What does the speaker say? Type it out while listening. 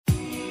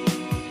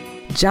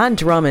John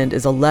Drummond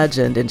is a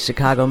legend in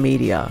Chicago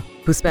media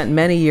who spent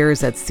many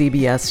years at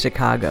CBS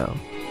Chicago.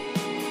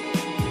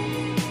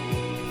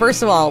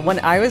 First of all, when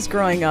I was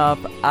growing up,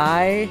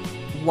 I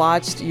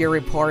watched your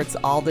reports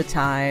all the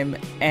time,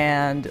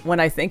 and when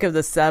I think of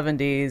the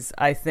 70s,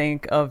 I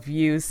think of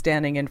you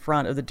standing in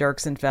front of the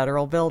Dirksen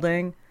Federal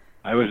Building.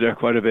 I was there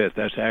quite a bit.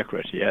 That's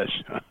accurate, yes.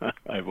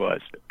 I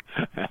was.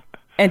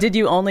 And did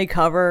you only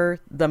cover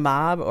the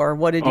mob, or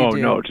what did you do?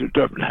 Oh, no.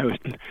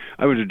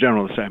 I was a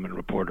general assignment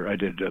reporter. I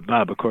did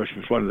mob, of course,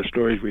 was one of the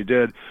stories we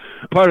did.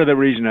 Part of the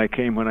reason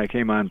when I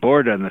came on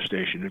board on the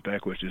station, in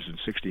fact, which is in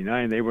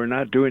 1969, they were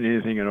not doing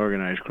anything in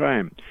organized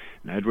crime.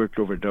 And I'd worked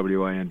over at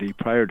WIND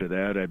prior to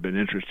that. I'd been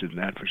interested in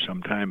that for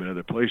some time in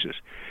other places.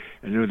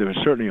 I knew there was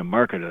certainly a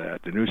market of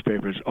that. The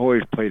newspapers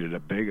always played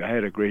it big. I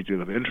had a great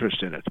deal of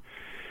interest in it.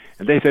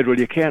 And they said, well,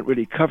 you can't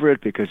really cover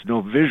it because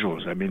no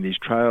visuals. I mean, these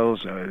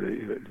trials,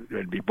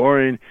 it'd be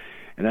boring.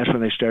 And that's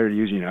when they started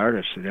using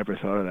artists. I never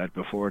thought of that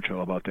before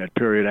until about that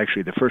period.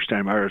 Actually, the first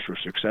time artists were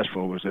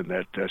successful was in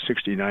that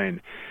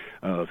 1969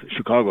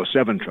 Chicago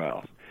 7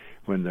 trial,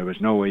 when there was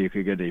no way you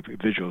could get any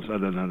visuals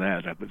other than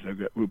that.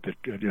 The group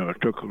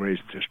that took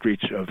raised the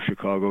streets of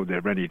Chicago,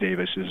 the Rennie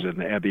Davises and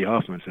the Abby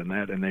Hoffmans and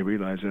that, and they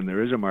realized then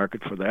there is a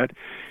market for that.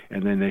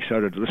 And then they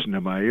started to listen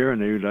to my ear,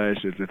 and they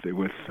realized that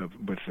with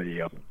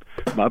the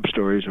mob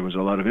stories, there was a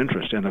lot of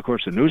interest. And of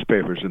course, the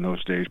newspapers in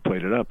those days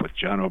played it up with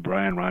John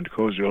O'Brien, Ron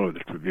Koziol, the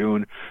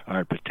Tribune,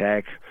 Art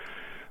Patak.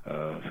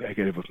 I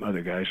get it with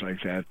other guys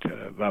like that,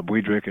 Bob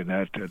Weidrich, and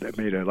that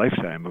made a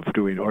lifetime of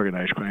doing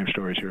organized crime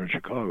stories here in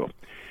Chicago.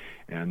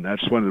 And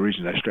that's one of the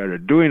reasons I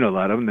started doing a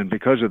lot of them. And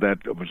because of that,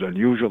 it was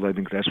unusual. I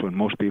think that's when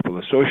most people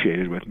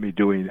associated with me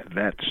doing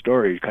that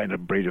story, kind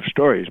of breed of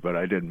stories. But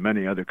I did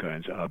many other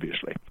kinds,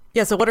 obviously.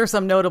 Yeah, so what are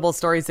some notable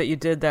stories that you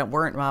did that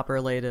weren't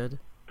mob-related?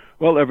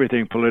 Well,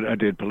 everything. I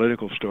did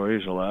political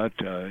stories a lot.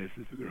 A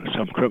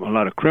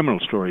lot of criminal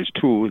stories,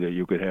 too, that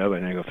you could have.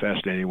 I think a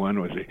fascinating one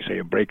was, say,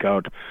 a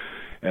breakout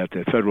at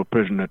the federal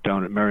prison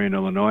down at Marion,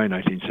 Illinois, in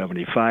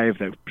 1975.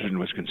 That prison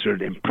was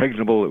considered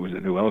impregnable. It was a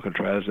new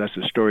Alcatraz. That's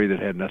a story that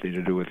had nothing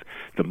to do with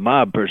the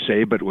mob per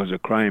se, but was a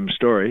crime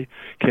story,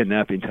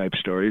 kidnapping-type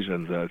stories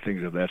and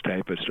things of that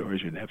type of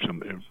stories. You didn't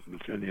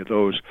have any of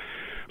those.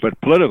 But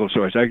political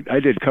stories, I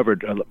did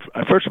covered.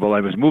 First of all,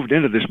 I was moved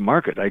into this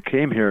market. I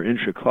came here in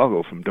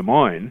Chicago from Des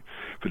Moines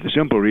for the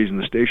simple reason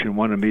the station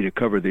wanted me to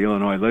cover the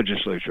Illinois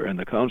legislature and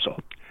the council.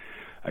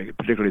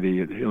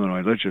 Particularly the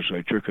Illinois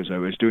legislature, because I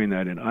was doing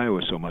that in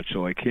Iowa so much.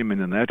 So I came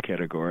in that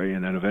category,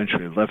 and then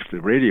eventually left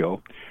the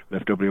radio,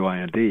 left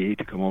WIND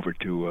to come over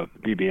to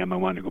BBM. I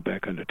wanted to go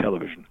back onto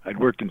television. I'd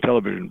worked in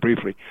television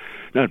briefly,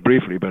 not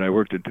briefly, but I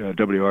worked at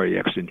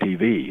WREX in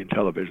TV, in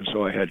television,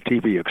 so I had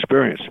TV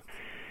experience.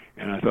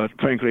 And I thought,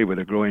 frankly, with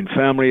a growing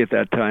family at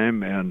that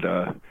time, and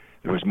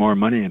there was more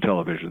money in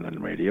television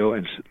than radio.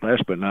 And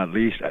last but not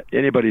least,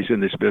 anybody's in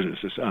this business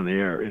that's on the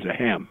air is a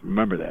ham.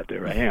 Remember that,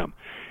 they're a ham.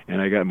 And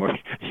I got more,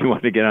 you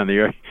want to get on the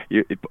air,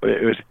 it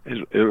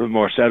was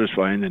more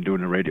satisfying than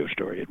doing a radio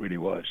story. It really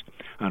was,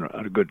 on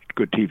a good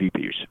TV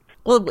piece.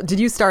 Well, did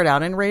you start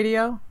out in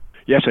radio?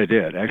 Yes, I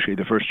did. Actually,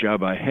 the first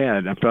job I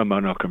had, I'm talking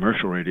about now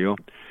commercial radio.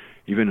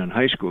 Even in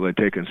high school, I'd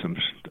taken some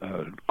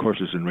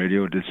courses in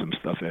radio, did some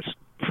stuff that's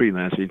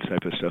freelancing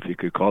type of stuff, you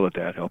could call it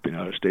that, helping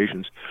out at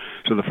stations.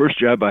 So the first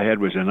job I had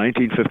was in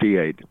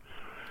 1958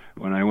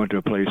 when I went to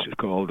a place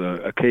called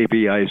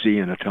KBIZ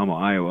in Ottumwa,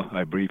 Iowa.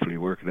 I briefly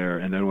worked there,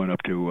 and then went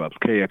up to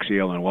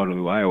KXEL in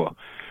Waterloo, Iowa,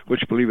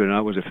 which, believe it or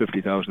not, was a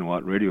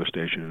 50,000-watt radio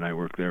station, and I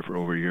worked there for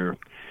over a year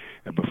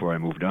before I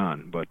moved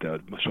on. But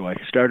so I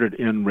started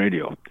in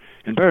radio.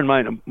 And bear in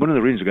mind, one of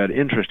the reasons I got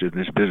interested in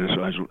this business,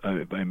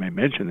 I may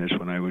mention this,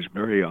 when I was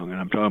very young, and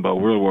I'm talking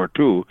about World War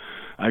II.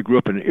 I grew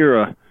up in an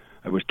era,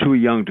 I was too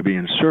young to be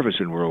in service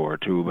in World War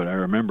II, but I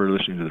remember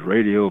listening to the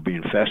radio,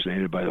 being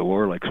fascinated by the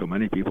war like so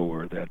many people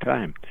were at that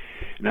time.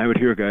 And I would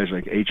hear guys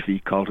like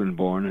H.V.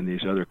 Kaltenborn and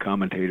these other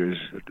commentators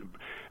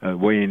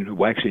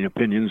waxing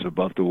opinions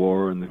about the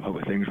war and how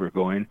things were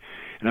going.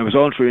 And I was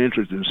also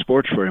interested in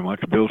sports very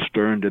much. Bill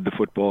Stern did the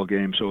football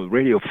game, so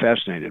radio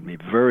fascinated me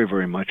very,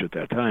 very much at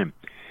that time.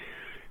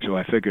 So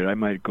I figured I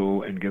might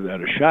go and give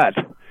that a shot.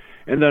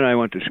 And then I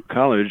went to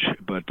college,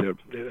 but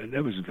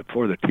that was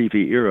before the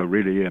TV era,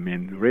 really. I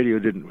mean, radio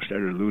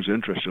started to lose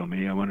interest in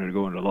me. I wanted to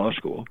go into law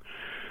school.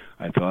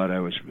 I thought I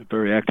was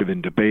very active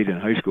in debate in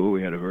high school.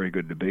 We had a very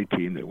good debate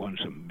team that won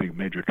some big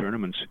major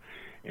tournaments.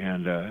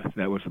 And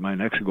that was my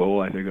next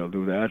goal. I think I'll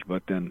do that.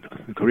 But then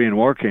the Korean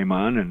War came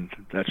on, and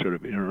that sort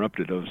of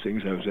interrupted those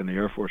things. I was in the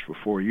Air Force for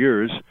 4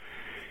 years.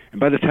 And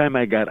by the time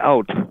I got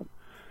out,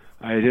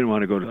 I didn't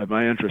want to go to,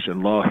 my interest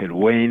in law had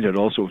waned. It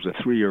also was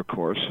a 3-year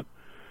course.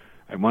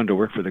 I wanted to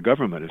work for the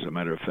government, as a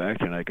matter of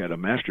fact, and I got a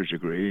master's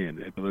degree in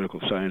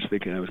political science,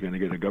 thinking I was going to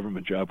get a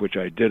government job, which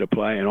I did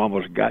apply and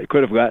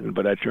could have gotten,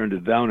 but I turned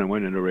it down and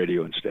went into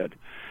radio instead.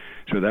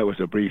 So that was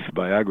a brief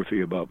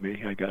biography about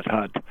me. I got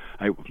hot.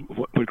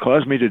 What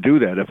caused me to do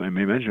that, if I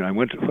may mention, I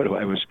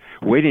was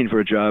waiting for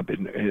a job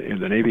in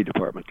the Navy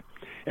Department.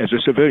 as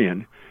a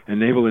civilian in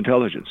naval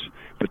intelligence.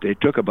 But they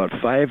took about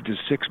 5 to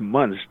 6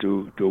 months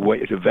to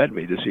vet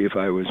me to see if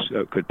I was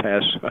could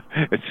pass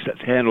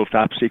handle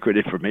top secret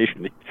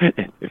information,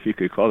 if you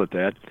could call it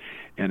that.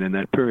 And in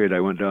that period, I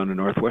went down to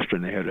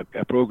Northwestern. They had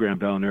a program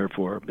down there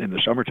in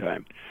the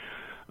summertime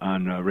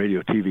on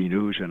radio, TV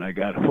news, and I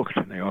got hooked.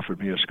 And they offered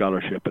me a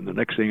scholarship. And the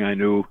next thing I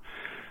knew,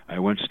 I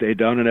stayed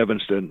down in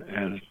Evanston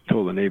and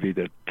told the Navy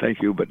that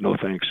thank you, but no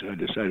thanks. I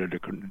decided to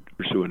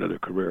pursue another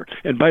career.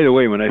 And by the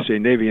way, when I say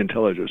Navy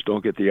intelligence,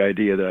 don't get the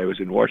idea that I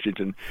was in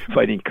Washington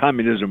fighting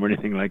communism or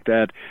anything like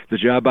that. The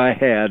job I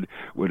had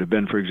would have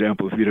been, for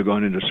example, if you'd have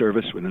gone into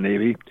service with the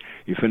Navy,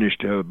 you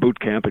finished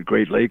boot camp at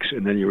Great Lakes,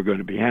 and then you were going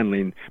to be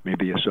handling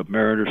maybe a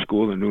submariner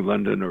school in New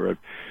London or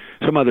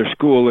some other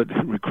school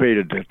that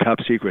created a top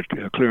secret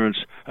clearance.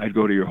 I'd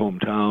go to your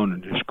hometown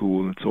and your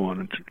school and so on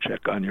and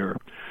check on your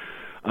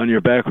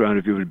background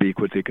if you would be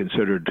what they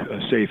considered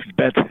a safe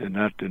bet and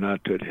not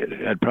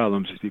had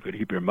problems if you could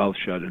keep your mouth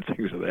shut and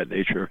things of that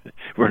nature.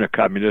 Weren't a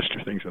communist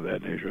or things of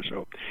that nature.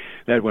 So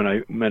that when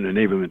I meant a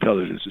naval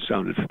intelligence, it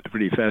sounded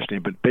pretty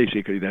fascinating. But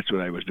basically, that's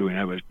what I was doing.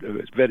 I was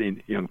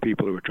vetting young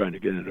people who were trying to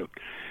get into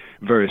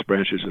various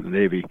branches of the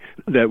Navy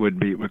that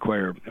would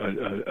require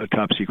a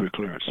top secret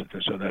clearance.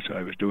 So that's what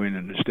I was doing,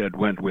 and instead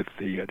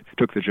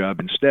took the job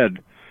instead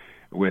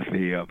with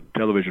the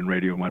television,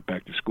 radio, and went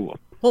back to school.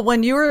 Well,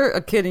 when you were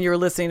a kid and you were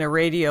listening to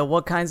radio,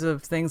 what kinds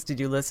of things did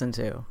you listen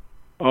to?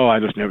 Oh, I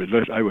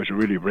was a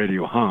really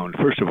radio hound.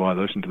 First of all, I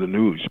listened to the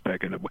news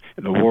back in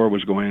the war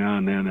was going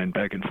on then, and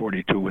back in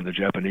 '42 when the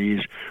Japanese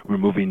were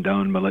moving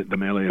down the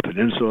Malaya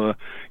Peninsula.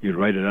 You'd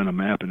write it on a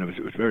map, and it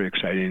was very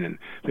exciting, and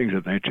things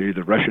of that nature.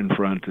 The Russian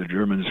front, the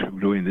Germans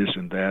doing this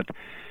and that.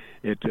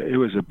 It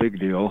was a big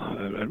deal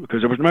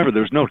because there was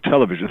no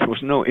television, there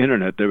was no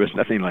internet, there was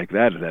nothing like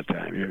that at that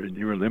time.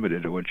 You were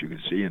limited to what you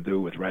could see and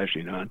do with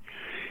rationing on,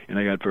 and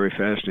I got very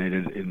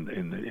fascinated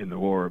in the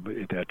war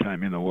at that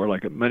time in the war,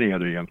 like many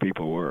other young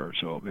people were.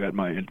 So that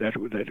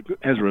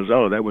as a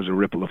result, that was a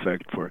ripple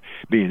effect for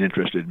being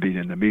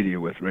in the media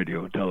with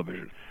radio and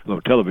television. Although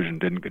television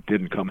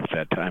didn't come at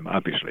that time,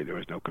 obviously there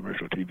was no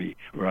commercial TV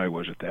where I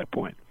was at that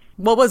point.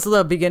 What was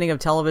the beginning of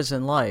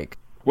television like?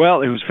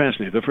 Well, it was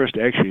fascinating.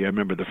 I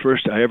remember the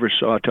first I ever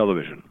saw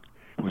television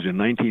was in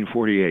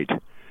 1948.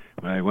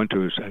 I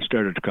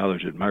started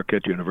college at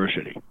Marquette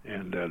University,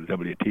 and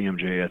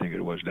WTMJ, I think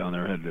it was down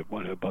there, had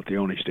about the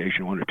only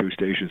station, one or two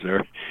stations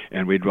there,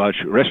 and we'd watch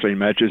wrestling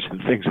matches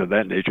and things of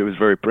that nature. It was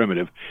very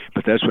primitive,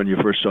 but that's when you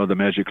first saw the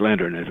Magic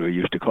Lantern, as we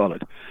used to call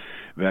it,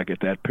 back at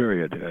that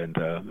period. And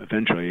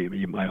eventually,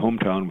 my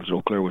hometown was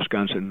Eau Claire,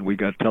 Wisconsin. We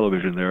got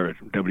television there at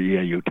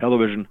WEAU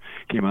Television,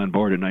 came on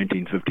board in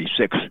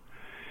 1956.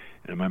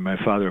 And my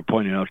father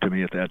pointed out to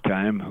me at that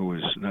time, who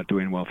was not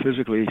doing well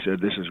physically, he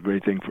said, this is a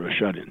great thing for a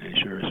shut-in. He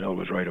sure as hell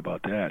was right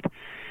about that.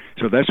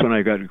 So that's when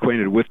I got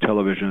acquainted with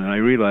television, and I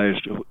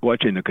realized,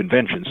 watching the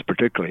conventions,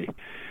 particularly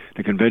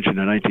the convention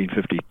in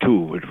 1952,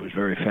 which was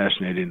very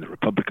fascinating, the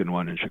Republican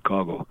one in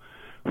Chicago,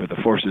 with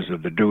the forces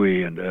of the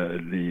Dewey and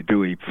the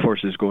Dewey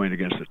forces going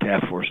against the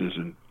Taft forces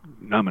and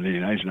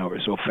nominating Eisenhower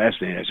is so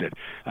fascinating. I said,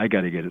 I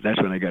got to get it. That's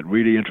when I got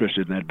really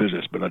interested in that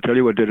business. But I'll tell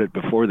you what did it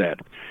before that.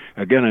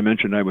 Again, I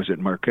mentioned I was at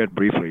Marquette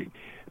briefly.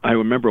 I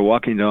remember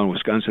walking down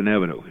Wisconsin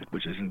Avenue,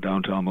 which is in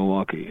downtown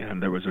Milwaukee,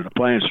 and there was an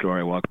appliance store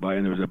I walked by,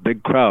 and there was a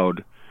big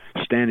crowd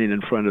standing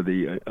in front of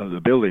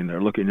the building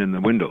there looking in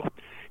the window.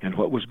 And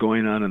what was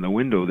going on in the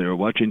window? They were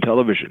watching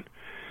television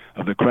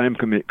of the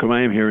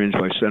crime hearings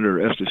by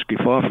Senator Estes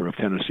Kefauver of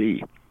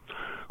Tennessee,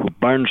 who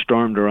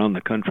barnstormed around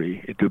the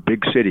country into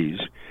big cities,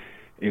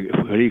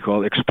 what he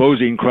called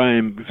exposing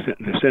crime,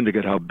 the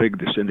syndicate, how big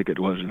the syndicate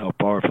was and how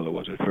powerful it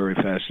was. It's very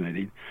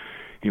fascinating.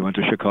 He went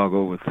to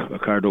Chicago with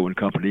Ricardo and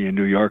company. In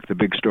New York, the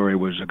big story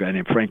was a guy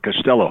named Frank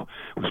Costello,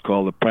 who was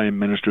called the Prime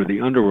Minister of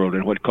the Underworld.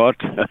 And what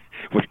caused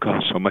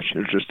so much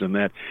interest in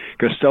that,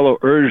 Costello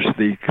urged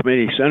the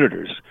committee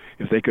senators,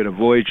 if they could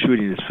avoid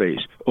shooting his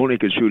face, only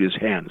could shoot his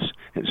hands.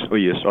 And so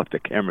you saw the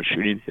camera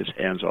shooting his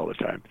hands all the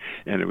time.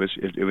 And it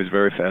was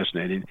very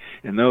fascinating.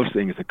 And those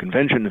things, the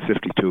convention of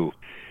 '52,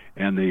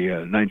 and the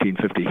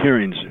 1950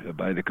 hearings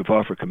by the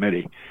Kefauver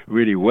Committee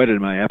really whetted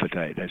my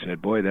appetite. I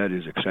said, boy, that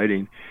is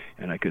exciting,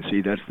 and I could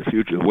see that's the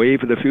future, the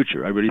wave of the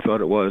future. I really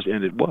thought it was,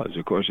 and it was,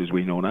 of course, as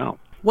we know now.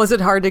 Was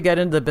it hard to get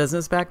into the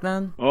business back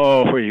then?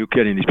 Oh, are you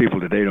kidding? These people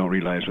today don't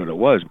realize what it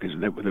was, because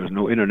there was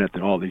no internet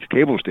in all these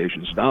cable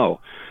stations now.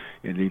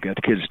 And you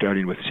got kids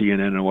starting with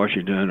CNN in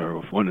Washington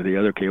or one of the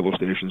other cable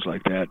stations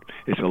like that.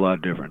 It's a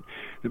lot different.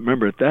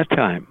 Remember, at that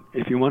time,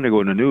 if you want to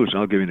go in the news,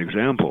 I'll give you an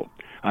example.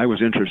 I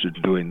was interested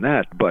in doing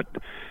that, but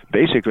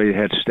basically they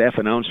had staff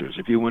announcers.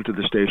 If you went to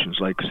the stations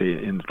like,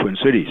 say, in the Twin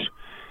Cities,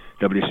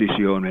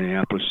 WCCO in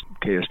Minneapolis,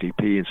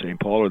 KSTP in St.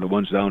 Paul, or the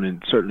ones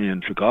down certainly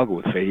in Chicago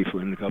with Fahey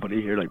and the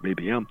company here, like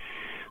BBM,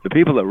 the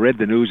people that read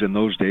the news in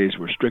those days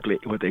were strictly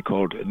what they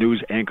called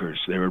news anchors.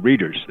 They were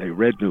readers. They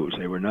read news.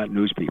 They were not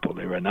news people.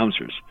 They were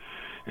announcers.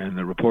 And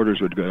the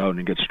reporters would go out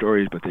and get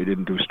stories, but they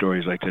didn't do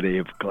stories like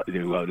today.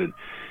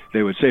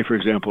 They would say, for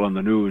example, on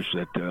the news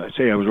that,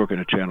 say I was working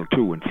at Channel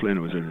 2 when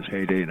Flynn was in his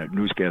heyday, and a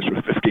newscast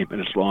was 15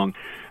 minutes long.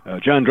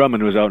 John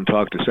Drummond was out and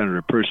talked to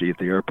Senator Percy at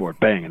the airport,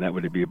 bang, and that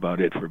would be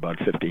about it for about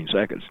 15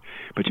 seconds.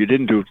 But you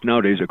didn't do,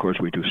 nowadays, of course,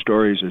 we do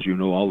stories. As you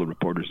know, all the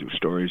reporters do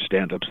stories,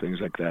 stand-ups, things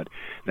like that.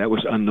 That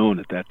was unknown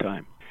at that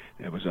time.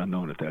 It was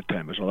unknown at that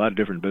time. It was a lot of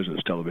different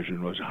business.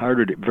 Television was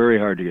very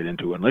hard to get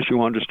into, unless you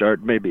wanted to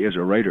start maybe as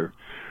a writer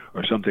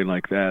or something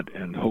like that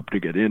and hope to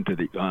get into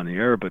the on the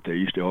air. But they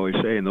used to always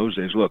say in those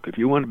days, look, if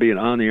you want to be an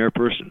on-the-air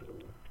person,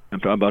 I'm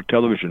talking about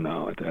television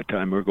now. At that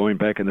time, we're going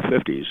back in the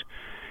 50s.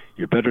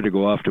 You're better to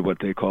go off to what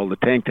they call the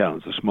tank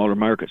towns, the smaller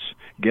markets.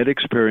 Get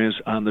experience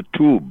on the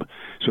tube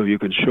so you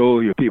can show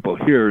your people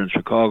here in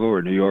Chicago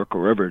or New York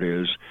or wherever it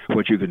is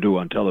what you can do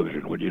on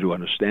television, what you do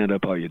on a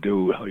stand-up, how you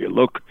do, how you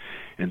look,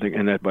 and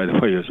that, by the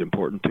way, is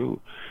important too.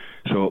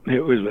 So it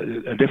was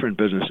a different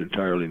business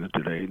entirely than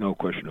today, no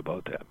question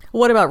about that.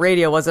 What about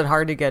radio? Was it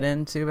hard to get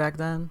into back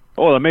then?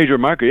 Oh, a major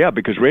market, yeah,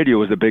 because radio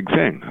was a big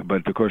thing.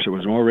 But, of course, it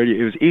was more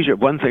radio. It was easier.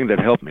 One thing that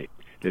helped me,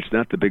 it's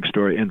not the big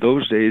story. In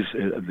those days,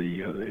 in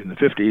the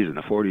 50s and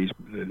the 40s,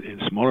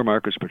 in smaller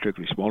markets,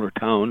 particularly smaller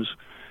towns,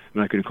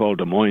 and I can call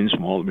Des Moines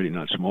small, maybe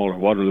not small, or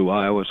Waterloo,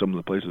 Iowa, some of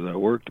the places I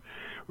worked,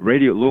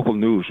 radio, local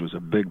news was a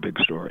big, big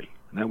story.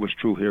 And that was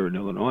true here in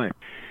Illinois.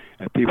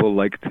 People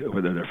liked,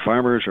 whether they're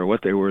farmers or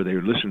what they were, they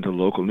would listen to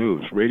local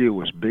news. Radio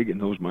was big in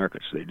those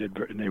markets. They did,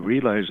 and they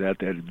realized that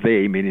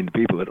they, meaning the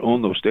people that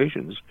own those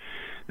stations,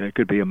 that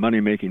could be a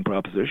money-making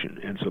proposition.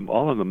 And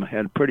all of them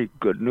had pretty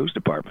good news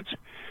departments.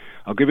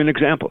 I'll give you an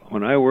example.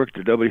 When I worked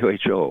at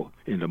WHO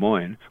in Des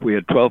Moines, we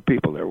had 12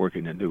 people there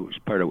working in news.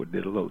 Part of it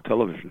did a little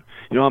television.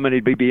 You know how many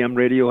BBM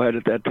radio had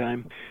at that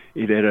time?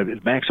 It had a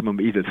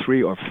maximum either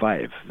 3 or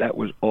 5. That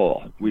was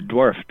all. We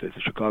dwarfed the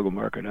Chicago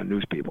market on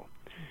news people.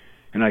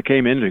 And I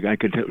came in, I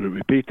could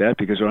repeat that,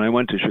 because when I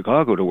went to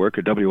Chicago to work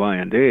at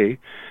WIND,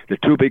 the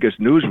two biggest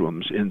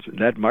newsrooms in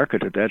that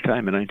market at that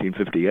time in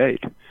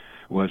 1958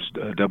 was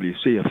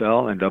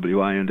WCFL and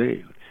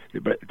WIND.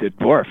 It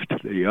dwarfed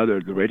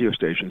the radio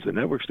stations. The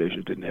network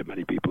stations didn't have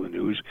many people in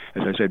news.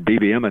 As I said,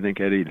 BBM, I think,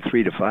 had either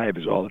 3 to 5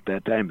 is all at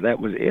that time. That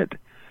was it.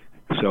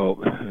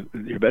 So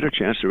your better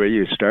chance to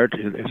radio start,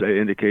 as I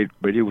indicate,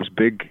 radio was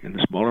big in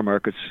the smaller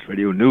markets.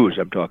 Radio news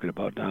I'm talking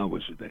about now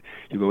was that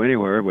you go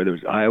anywhere, whether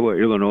it's Iowa,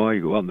 Illinois,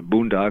 you go out in the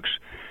boondocks.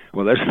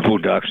 Well, that's the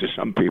boondocks to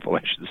some people, I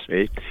should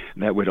say.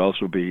 And that would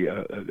also be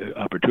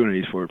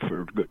opportunities for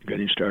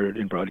getting started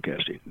in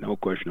broadcasting. No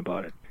question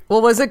about it.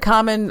 Well, was it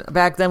common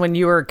back then when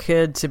you were a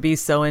kid to be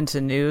so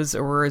into news,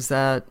 or is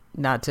that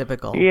not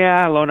typical?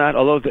 Yeah,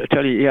 although I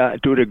tell you, yeah,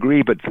 to a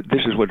degree, but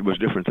this is what was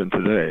different than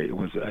today. It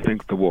was, I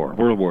think, the war.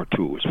 World War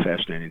II was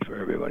fascinating for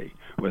everybody,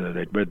 whether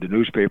they'd read the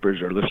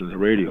newspapers or listened to the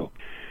radio.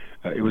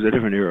 It was a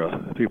different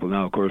era. People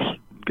now, of course,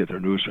 get their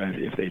news,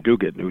 if they do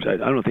get news. I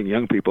don't think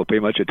young people pay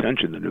much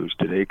attention to news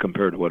today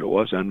compared to what it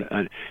was, and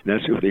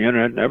that's with the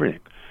internet and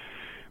everything.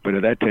 But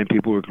at that time,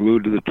 people were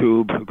glued to the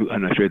tube.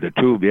 I'm not sure the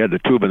tube. You had the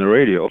tube and the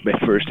radio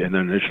at first, and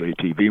then initially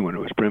TV, when it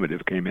was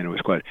primitive, came in. It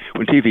was quite.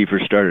 When TV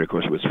first started, of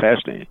course, it was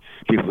fascinating.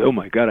 People, oh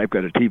my God, I've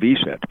got a TV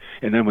set.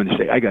 And then when they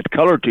say, I got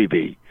color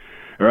TV,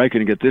 or I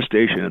can get this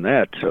station and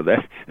that. So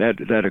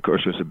that of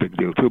course was a big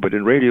deal too. But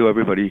in radio,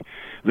 everybody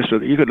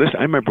listened. You could listen.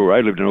 I remember where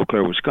I lived in Eau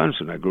Claire,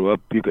 Wisconsin. I grew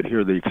up. You could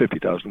hear the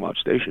 50,000 watt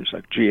stations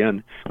like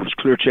GN. It was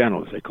Clear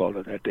Channel, as they called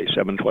it that day.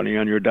 720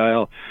 on your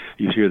dial.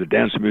 You hear the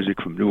dance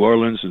music from New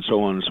Orleans and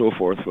so on and so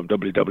forth from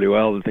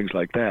WWL and things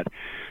like that.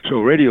 So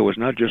radio was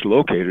not just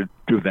located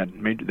to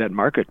that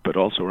market, but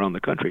also around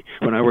the country.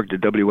 When I worked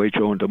at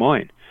WHO in Des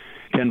Moines,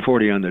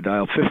 1040 on the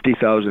dial,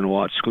 50,000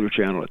 watts Clear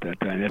Channel at that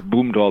time. It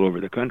boomed all over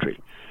the country.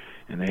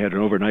 And they had an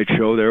overnight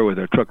show there with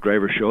a truck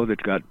driver show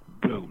that got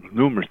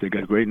numerous. They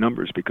got great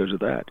numbers because of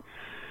that.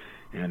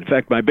 And in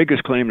fact, my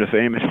biggest claim to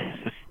fame is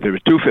there were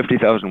two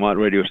 50,000 watt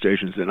radio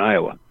stations in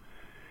Iowa,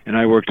 and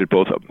I worked at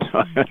both of them.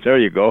 So there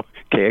you go,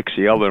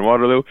 KXCL in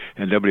Waterloo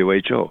and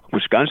WHO.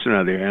 Wisconsin,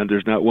 on the other hand,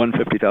 there's not one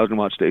 50,000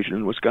 watt station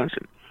in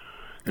Wisconsin.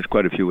 There's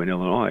quite a few in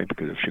Illinois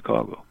because of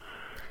Chicago.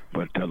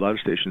 But a lot of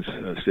stations,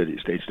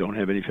 states don't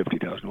have any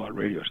 50,000 watt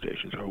radio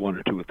stations, or 1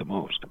 or 2 at the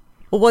most.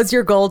 Well, was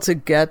your goal to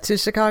get to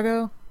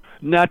Chicago?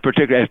 Not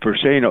particularly per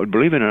se. No,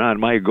 believe it or not,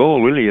 my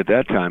goal really at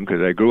that time,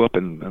 because I grew up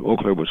in Eau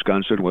Claire,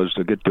 Wisconsin, was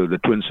to get to the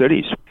Twin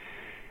Cities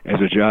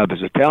as a job,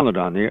 as a talent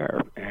on the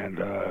air. And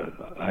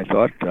I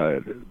thought,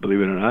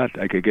 believe it or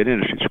not, I could get in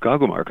the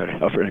Chicago market.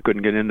 I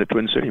couldn't get in the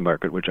Twin City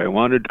market, which I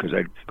wanted because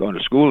I'd gone to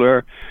school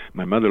there.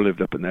 My mother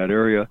lived up in that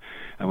area.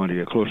 I wanted to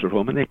get closer to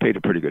home, and they paid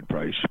a pretty good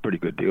price, pretty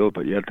good deal.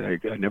 But yet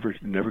I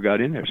never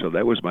got in there. So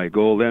that was my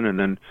goal then. And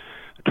then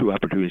 2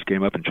 opportunities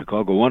came up in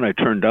Chicago. One I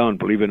turned down,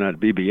 believe it or not,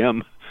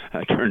 BBM.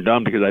 I turned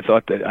down because I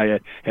thought that I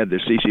had the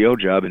CCO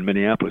job in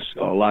Minneapolis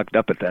all locked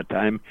up at that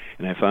time,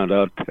 and I found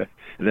out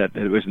that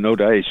it was no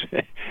dice.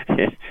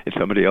 and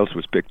somebody else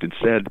was picked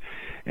instead.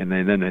 And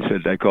then they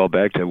said, I called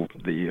back to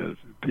the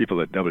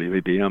people at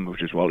WABM,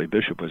 which is Wally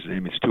Bishop was his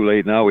name. It's too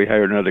late now. We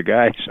hired another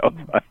guy. So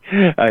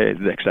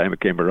next time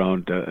it came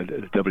around,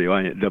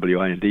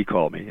 WIND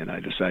called me, and I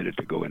decided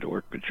to go into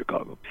work in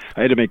Chicago.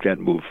 I had to make that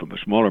move from a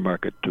smaller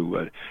market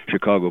to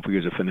Chicago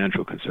because of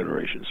financial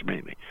considerations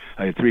mainly.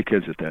 I had 3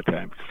 kids at that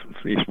time,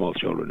 3 small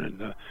children, and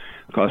the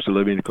cost of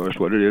living, of course,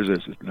 what it is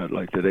not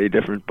like today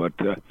different, but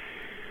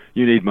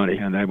you need money,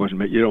 and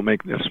you don't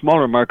make the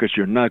smaller markets.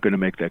 You're not going to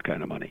make that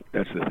kind of money.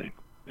 That's the thing.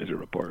 As a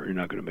reporter, you're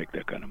not going to make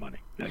that kind of money.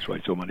 That's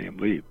why so many of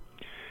them leave.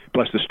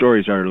 Plus, the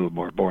stories are a little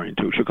more boring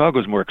too.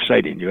 Chicago's more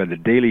exciting. You had the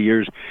daily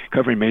years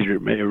covering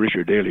Mayor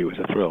Richard Daley was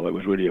a thrill. It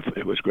was really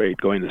it was great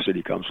going to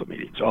city council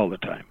meetings all the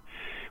time.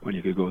 When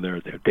you could go there,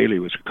 Daley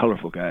was a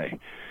colorful guy,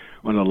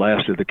 one of the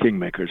last of the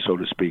kingmakers, so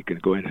to speak.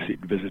 And going to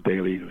visit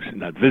Daley,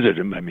 not visit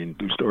him, I mean,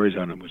 do stories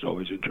on him was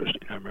always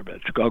interesting. I remember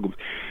that. Chicago was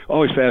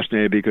always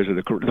fascinated because of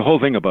the whole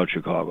thing about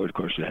Chicago. Of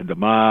course, it had the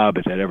mob,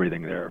 it had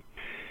everything there.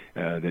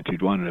 That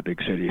you'd want in a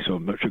big city.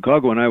 So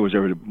Chicago and I was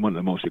ever one of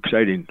the most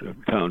exciting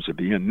towns to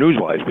be in,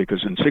 news-wise,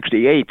 because in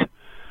 '68,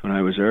 when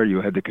I was there,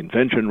 you had the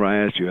convention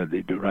riots, you had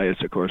the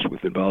riots, of course,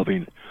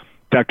 involving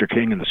Dr.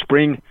 King in the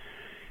spring.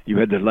 You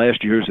had the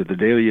last years of the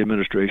Daley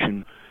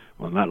administration.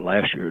 Well, not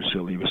last year,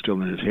 so he was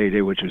still in his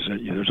heyday, which is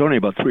there's only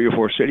about 3 or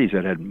 4 cities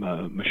that had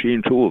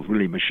machine tools,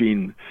 really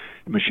machines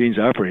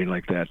operating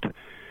like that.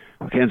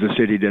 Kansas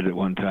City did it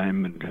one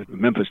time, and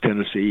Memphis,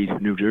 Tennessee,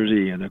 New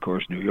Jersey, and of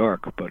course New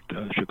York. But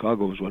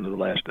Chicago was one of the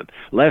last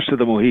of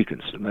the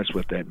Mohicans, and that's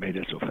what that made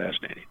it so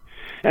fascinating.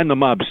 And the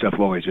mob stuff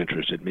always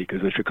interested me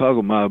because the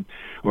Chicago mob,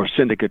 or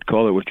syndicate,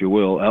 call it what you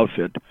will,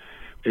 outfit,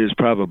 is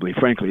probably,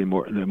 frankly,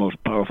 the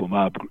most powerful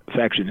mob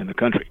faction in the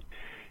country.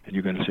 And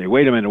you're going to say,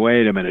 wait a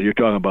minute, you're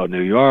talking about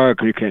New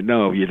York? You can't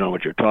know, you know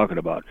what you're talking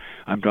about.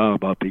 I'm talking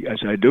about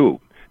as I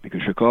do,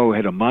 because Chicago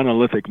had a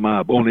monolithic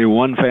mob, only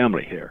one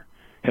family here,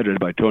 headed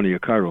by Tony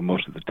Accardo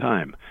most of the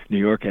time. New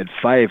York had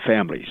 5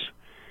 families.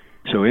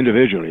 So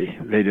individually,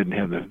 they didn't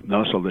have the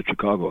muscle that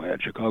Chicago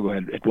had. Chicago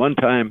had, at one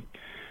time,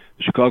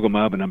 the Chicago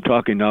mob, and I'm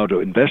talking now to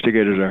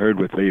investigators I heard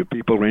with the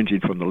people ranging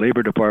from the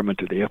Labor Department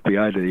to the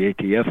FBI to the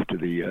ATF to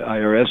the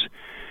IRS,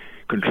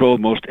 controlled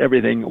most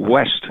everything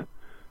west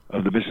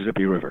of the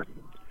Mississippi River.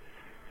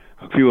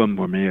 A few of them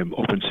were maybe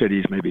open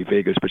cities, maybe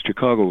Vegas, but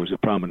Chicago was a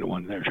prominent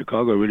one there.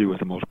 Chicago really was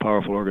the most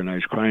powerful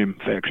organized crime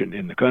faction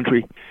in the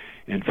country.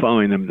 And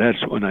following them,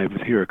 that's when I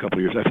was here a couple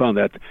of years. I found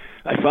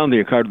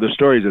the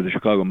stories of the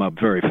Chicago mob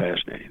very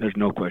fascinating. There's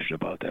no question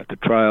about that. The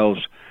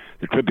trials,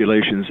 the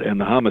tribulations, and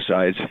the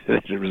homicides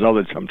that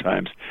resulted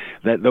sometimes.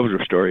 Those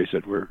are stories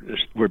that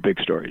were big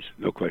stories.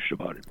 No question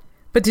about it.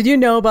 But did you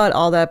know about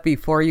all that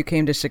before you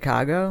came to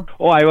Chicago?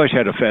 Oh, I always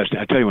had a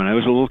I tell you, when I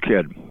was a little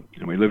kid,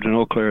 and we lived in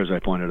Eau Claire, as I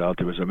pointed out,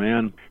 there was a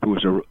man who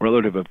was a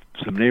relative of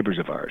some neighbors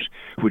of ours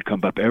who would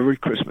come up every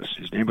Christmas.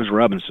 His name was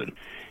Robinson,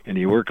 and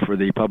he worked for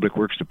the Public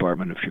Works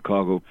Department of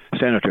Chicago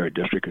Sanitary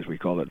District, as we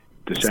call it,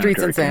 the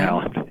Sanitary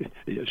Canal.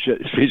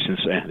 Streets and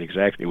Sand,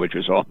 exactly, which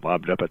was all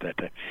mobbed up at that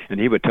time.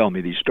 And he would tell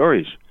me these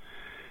stories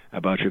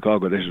about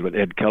Chicago. This is when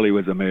Ed Kelly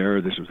was the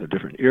mayor. This was a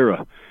different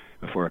era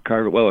before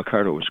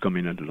Accardo was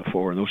coming into the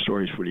fore, and those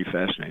stories really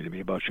fascinated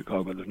me about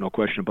Chicago. There's no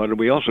question about it.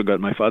 We also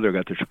my father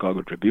got the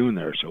Chicago Tribune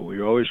there, so we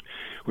were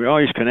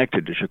always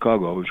connected to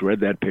Chicago. I always read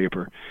that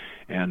paper,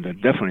 and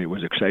definitely it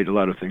was exciting. A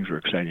lot of things were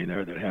exciting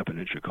there that happened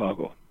in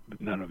Chicago.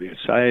 But none of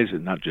its size,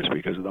 and not just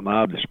because of the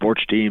mob, the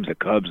sports teams, the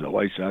Cubs, the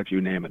White Sox,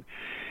 you name it.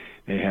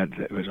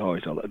 It was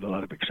always a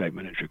lot of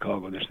excitement in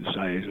Chicago. This the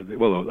size of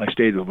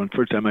the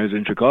first time I was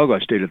in Chicago, I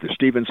stayed at the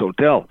Stevens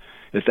Hotel.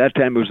 At that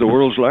time, it was the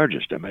world's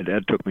largest. And my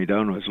dad took me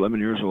down when I was 11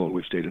 years old.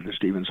 We stayed at the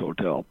Stevens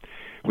Hotel,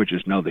 which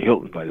is now the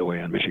Hilton, by the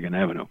way, on Michigan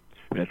Avenue.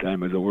 At that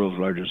time, it was the world's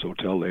largest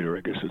hotel. Later,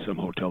 I guess it's some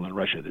hotel in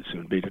Russia that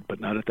soon beat it, but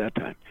not at that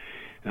time.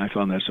 And I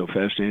found that so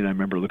fascinating. I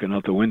remember looking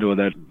out the window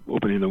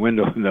opening the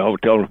window in the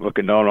hotel room,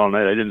 looking down all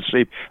night. I didn't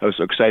sleep. I was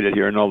so excited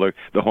hearing all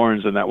the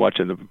horns and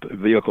watching the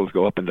vehicles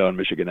go up and down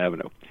Michigan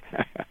Avenue.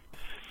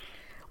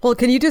 Well,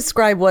 can you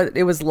describe what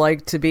it was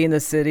like to be in the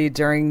city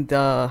during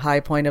the high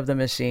point of the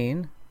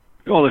machine?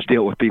 Well, let's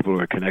deal with people who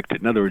are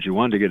connected. In other words, you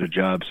wanted to get a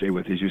job, say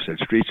with, as you said,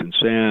 Streets and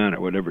Sand or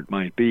whatever it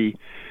might be,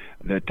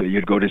 that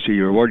you'd go to see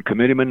your ward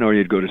committeeman or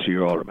you'd go to see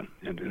your alderman.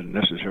 And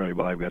necessarily,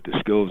 well, I've got the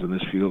skills in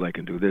this field, I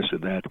can do this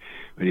and that.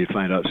 But you'd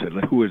find out, said,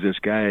 who is this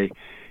guy?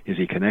 Is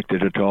he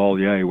connected at all?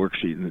 Yeah, he works.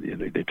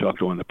 They talk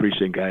to one of the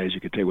precinct guys. You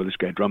could say, well, this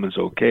guy Drummond's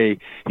okay.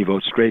 He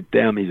votes straight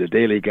down. He's a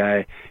Daley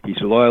guy. He's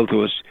loyal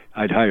to us.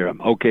 I'd hire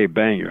him. Okay,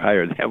 bang, you're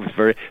hired. That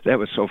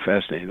was so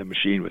fascinating. The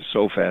machine was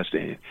so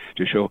fascinating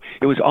to show.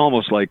 It was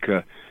almost like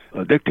a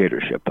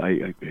dictatorship,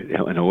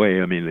 in a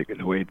way. I mean,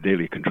 the way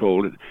Daley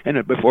controlled it.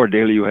 And before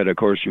Daley, you had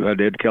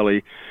Ed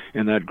Kelly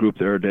and that group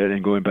there,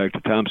 and going back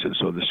to Thompson.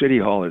 So the city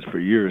hall has for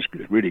years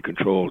really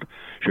controlled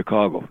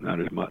Chicago.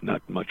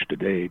 Not much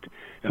today.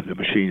 The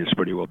machine is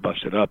pretty well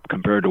busted up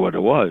compared to what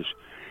it was.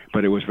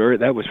 But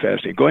that was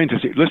fascinating. Going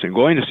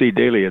to see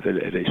Daley at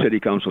a city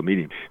council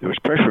meeting, there was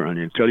pressure on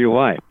you. I'll tell you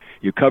why.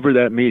 You cover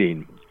that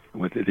meeting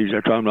These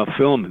are talking about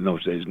film in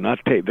those days,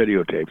 not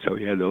videotape. So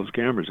he had those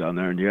cameras on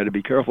there, and you had to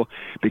be careful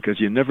because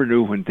you never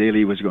knew when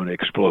Daley was going to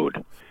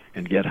explode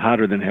and get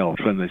hotter than hell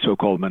from the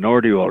so-called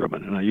minority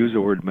aldermen. And I use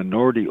the word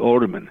minority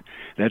aldermen.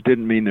 That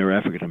didn't mean they were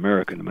African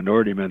American. The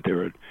minority meant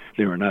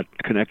they were not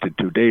connected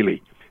to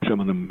Daley. Some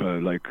of them,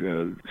 like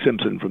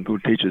Simpson, who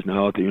teaches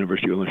now at the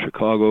University of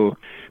Chicago,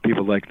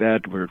 people like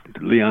that, were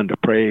Leon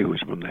Dupre,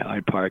 who's from the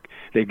Hyde Park.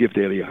 They give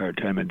Daley a hard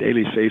time, and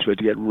Daley's face would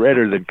get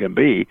redder than can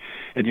be,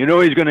 and you know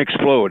he's going to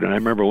explode. And I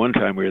remember one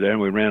time we were there, and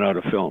we ran out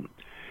of film.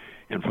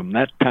 And from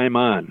that time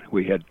on,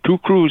 we had 2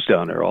 crews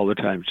down there all the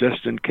time,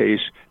 just in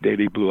case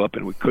Daley blew up,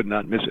 and we could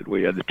not miss it.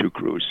 We had the 2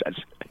 crews.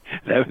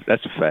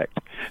 That's a fact.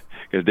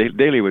 Because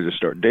Daley was the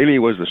story. Daley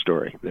was the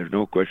story. There's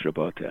no question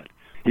about that.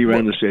 He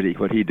ran the city.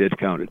 What he did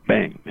counted.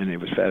 Bang. And it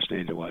was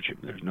fascinating to watch him.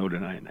 There's no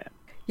denying that.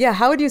 Yeah,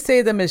 how would you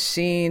say the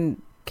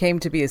machine came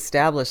to be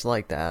established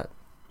like that?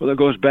 Well, it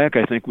goes back,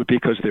 I think,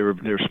 because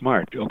they're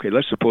smart. Okay,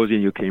 let's suppose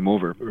you came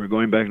over. We're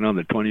going back now in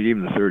the 20s,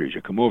 even the 30s.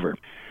 You come over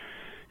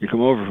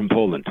from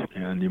Poland,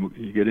 and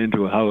you get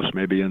into a house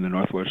maybe in the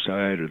northwest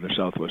side or the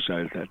southwest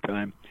side at that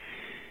time,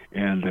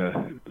 and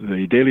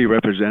the Daley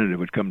representative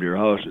would come to your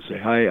house and say,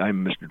 "Hi,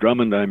 I'm Mr.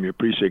 Drummond. I'm your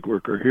precinct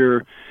worker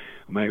here.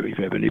 If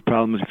you have any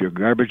problems, if your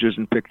garbage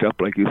isn't picked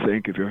up like you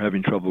think, if you're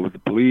having trouble with the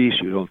police,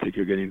 you don't think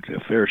you're getting a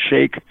fair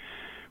shake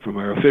from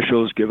our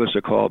officials, give us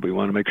a call. We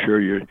want to make sure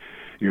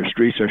your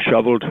streets are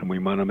shoveled, and we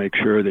want to make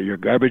sure that your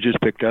garbage is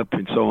picked up,"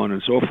 and so on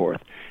and so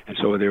forth. And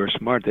so they were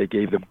smart. They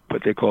gave them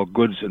what they call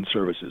goods and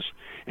services.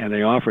 And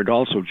they offered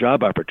also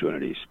job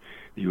opportunities.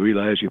 You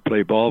realize you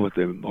play ball with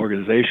the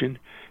organization,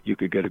 you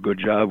could get a good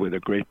job with a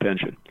great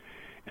pension.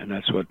 And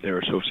that's what they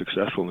were so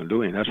successful in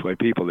doing. That's why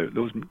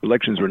those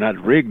elections were not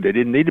rigged. They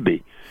didn't need to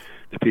be.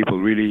 The people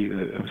really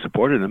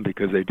supported them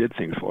because they did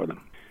things for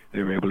them.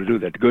 They were able to do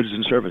that. Goods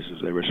and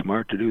services, they were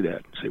smart to do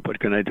that. Say, what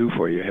can I do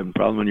for you? You have a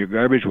problem on your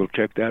garbage? We'll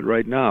check that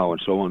right now,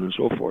 and so on and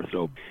so forth.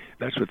 So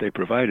that's what they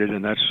provided,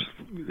 and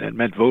that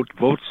meant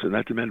votes, and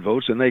that meant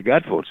votes, and they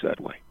got votes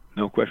that way.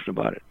 No question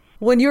about it.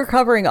 When you were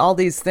covering all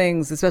these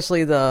things,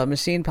 especially the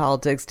machine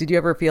politics, did you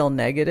ever feel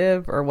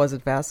negative, or was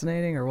it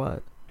fascinating, or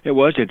what? It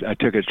was. I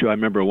took it to, I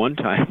remember one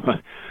time,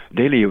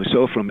 Daley was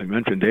so I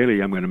mentioned Daley,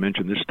 I'm going to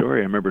mention this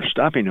story. I remember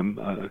stopping him.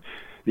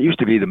 It used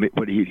to be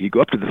he'd go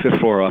up to the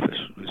 5th floor office.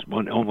 It was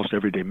one almost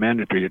every day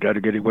mandatory. You try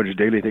to get what does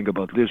Daley think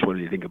about this? What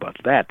do you think about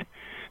that?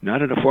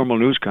 Not at a formal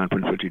news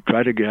conference, but he'd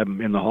try to get him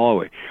in the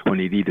hallway when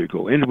he'd either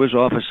go into his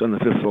office on the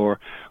 5th floor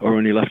or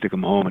when he left to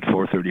come home at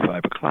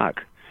 4:35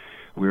 o'clock.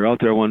 We were out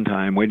there one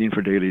time waiting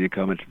for Daley to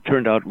come. It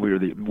turned out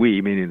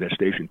we, meaning the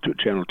station,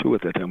 Channel 2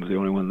 at that time, was the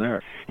only one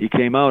there. He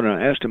came out, and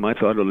I asked him, I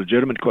thought, a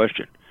legitimate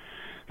question.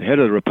 The head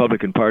of the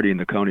Republican Party in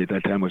the county at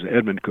that time was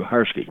Edmund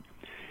Kuharski,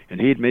 and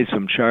he'd made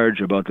some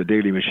charge about the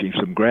Daley machine,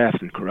 some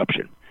graft and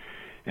corruption.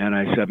 And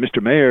I said,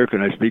 Mr. Mayor,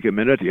 can I speak a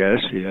minute? Yes.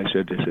 I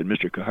said,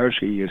 Mr.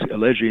 Kuharski is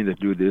alleging that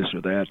do this or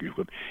that.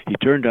 He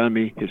turned on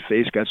me. His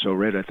face got so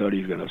red I thought he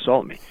was going to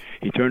assault me.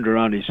 He turned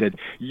around and he said,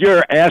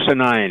 "You're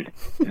asinine."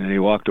 And then he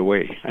walked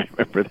away. I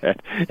remember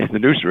that. And the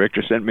news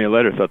director sent me a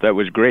letter. Thought that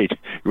was great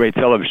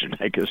television,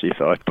 I guess he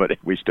thought. But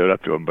we stood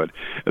up to him. But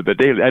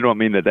Daley, I don't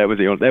mean that was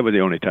the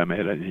only time I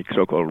had a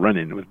so-called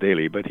run-in with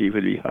Daley, but he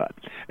would be hot.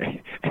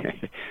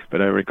 But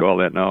I recall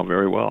that now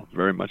very well,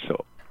 very much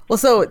so. Well,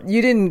 so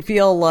you didn't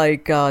feel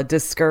like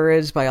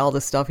discouraged by all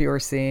the stuff you were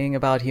seeing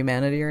about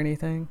humanity or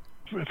anything?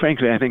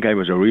 Frankly, I think I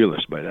was a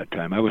realist by that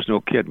time. I was no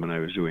kid when I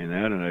was doing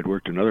that, and I'd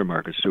worked in other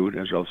markets too.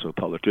 As also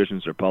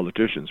politicians,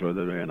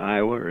 whether they're in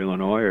Iowa or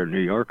Illinois or New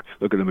York.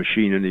 Look at the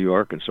machine in New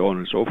York and so on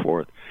and so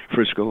forth.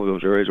 Frisco,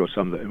 those areas. I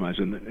was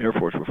in the Air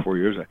Force for 4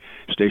 years. I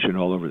stationed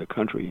all over the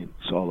country and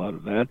saw a lot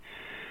of that.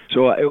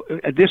 So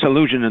a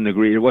disillusion in the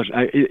degree, it was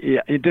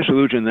a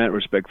disillusion in that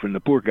respect from the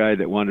poor guy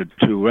that wanted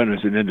to run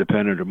as an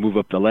independent or move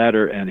up the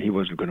ladder, and he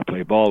wasn't going to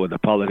play ball with the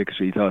politics.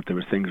 He thought there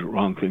was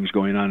wrong things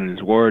going on in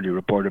his ward. You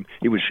report him,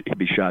 he'd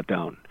be shot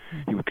down.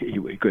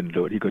 He couldn't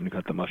do it. He couldn't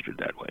cut the mustard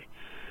that way.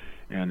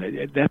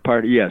 And that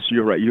part, yes,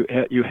 you're right.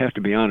 You have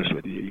to be honest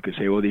with you. You could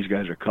say, well, these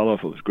guys are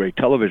colorful. It's great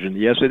television.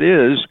 Yes, it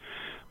is.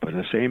 But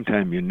at the same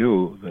time, you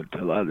knew that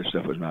a lot of this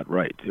stuff was not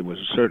right. It was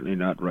certainly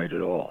not right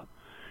at all.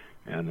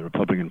 And the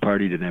Republican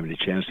Party didn't have any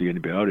chance to get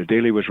anybody out.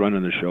 Daley was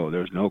running the show.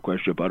 There's no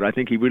question about it. I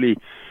think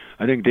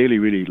Daley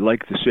really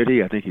liked the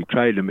city. I think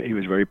he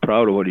was very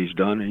proud of what he's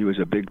done. He was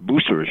a big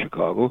booster of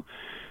Chicago.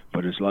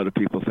 But as a lot of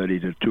people said, he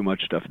did too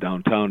much stuff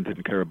downtown,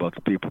 didn't care about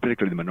the people,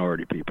 particularly the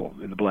minority people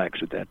and the blacks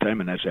at that time,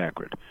 and that's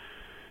accurate.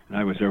 And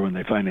I was there when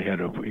they finally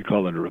had he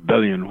called it a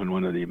rebellion,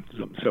 when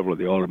several of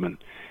the aldermen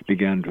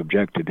began to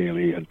object to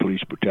Daley and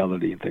police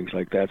brutality and things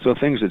like that. So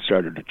things had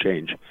started to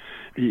change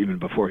even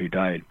before he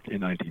died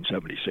in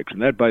 1976.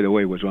 And that, by the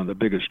way, was one of the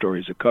biggest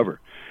stories to cover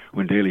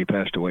when Daley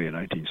passed away in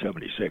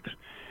 1976.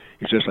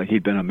 It's just like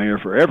he'd been a mayor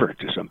forever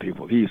to some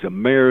people. He's a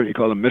mayor. He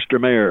called him Mr.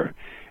 Mayor.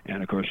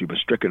 And of course, he was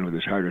stricken with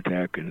his heart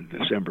attack in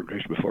December,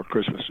 just before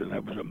Christmas, and I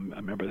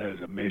remember that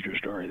as a major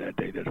story that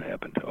day that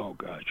happened. Oh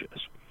gosh, yes.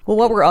 Well,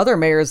 what were other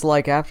mayors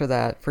like after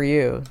that for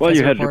you? Well,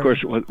 you had, of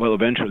course, well,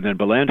 eventually then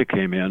Bilandic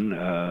came in,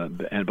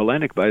 and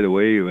Bilandic, by the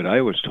way, what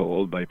I was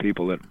told by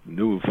people that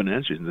knew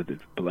finances,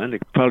 that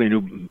Bilandic probably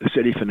knew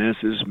city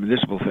finances,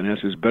 municipal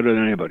finances better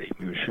than anybody.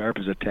 He was sharp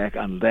as a tack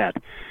on that.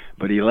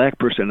 But he lacked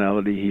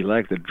personality. He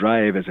lacked the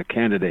drive as a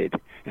candidate.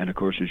 And, of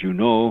course, as you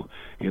know,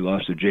 he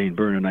lost to Jane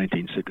Byrne in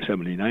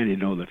 1979. You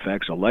know the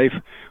facts of life.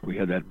 We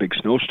had that big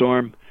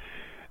snowstorm,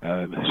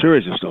 a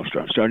series of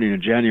snowstorms. Starting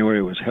in January,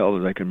 it was hell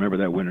as I can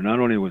remember that winter. Not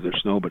only was there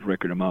snow, but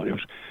record amount. It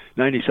was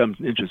 90-some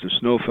inches of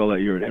snow fell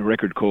that year in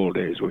record cold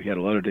days. We had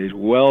a lot of days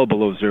well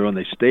below zero, and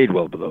they stayed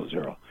well below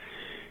zero.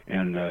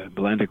 And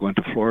Bilandic went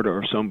to Florida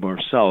or somewhere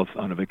south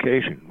on a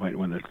vacation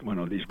when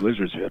all these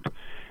blizzards hit.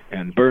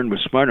 And Byrne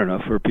was smart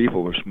enough, her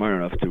people were smart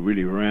enough to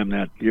really ram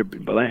that.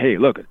 Hey,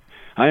 look,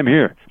 I'm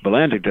here.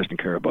 Bilandic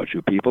doesn't care about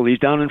you people. He's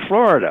down in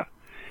Florida.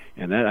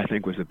 And that, I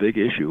think, was a big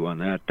issue on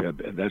that.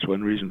 That's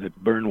one reason that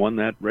Byrne won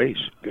that race,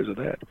 because of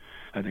that.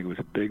 I think it was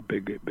a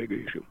big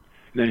issue.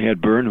 And then you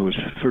had Byrne, who was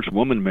the first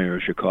woman mayor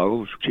of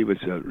Chicago. She was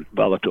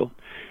volatile.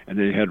 And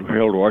then you had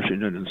Harold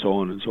Washington and so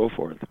on and so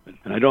forth.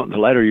 And the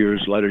latter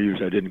years, I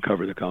didn't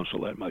cover the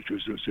council that much.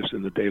 It was just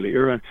in the Daily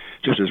Era.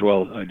 Just as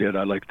well I did.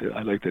 I liked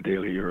the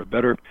Daily Era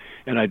better.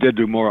 And I did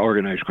do more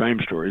organized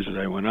crime stories as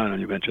I went on. And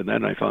you mentioned that,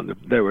 and I found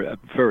that they were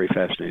very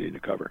fascinating to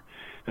cover.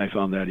 I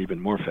found that even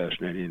more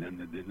fascinating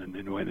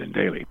than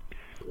Daily.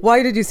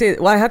 Why did you say?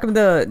 How come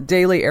the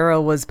Daily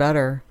Era was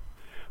better?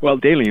 Well,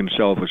 Daly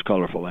himself was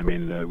colorful. I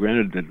mean,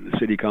 granted, the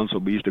city council,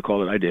 we used to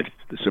call it, I did,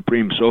 the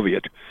Supreme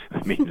Soviet.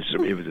 I mean,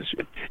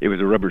 it was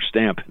a rubber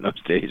stamp in those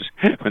days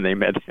when they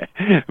met.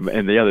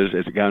 And the others,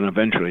 as it got on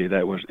eventually,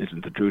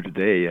 isn't the true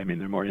today. I mean,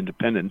 they're more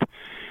independent.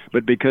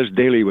 But because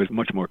Daly was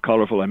much more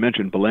colorful, I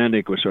mentioned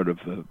Bilandic was sort of,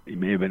 he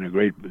may have been a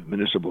great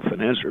municipal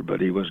financier, but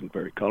he wasn't a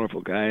very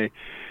colorful guy.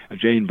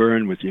 Jane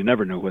Byrne, you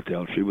never knew what the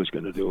hell she was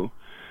going to do.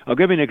 I'll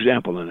give you an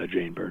example on the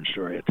Jane Byrne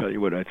story. I'll tell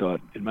you what I thought,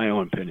 in my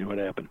own opinion, what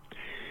happened.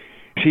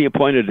 She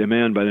appointed a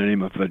man by the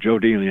name of Joe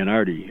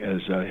DeLeonardi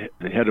as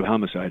the head of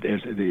homicide,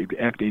 as the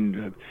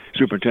acting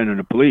superintendent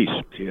of police.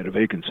 She had a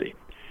vacancy,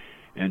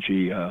 and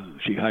she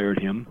hired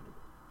him.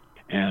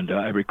 And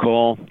I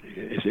recall,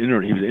 he was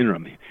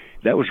interim.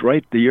 That was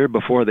right the year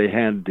before they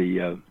had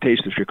the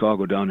Taste of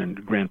Chicago down in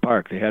Grant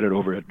Park. They had it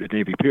over at the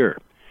Navy Pier.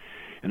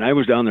 And I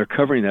was down there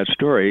covering that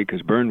story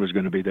because Byrne was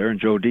going to be there, and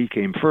Joe D.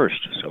 came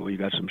first. So we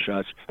got some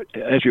shots.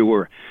 As you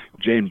were,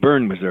 Jane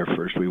Byrne was there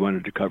first. We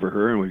wanted to cover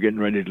her, and we were getting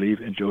ready to leave,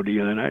 and Joe D.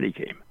 Leonardi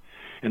came.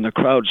 And the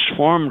crowd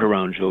swarmed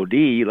around Joe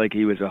D. like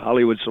he was a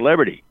Hollywood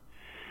celebrity.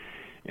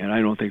 And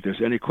I don't think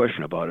there's any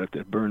question about it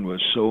that Byrne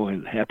was so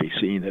happy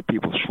seeing that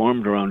people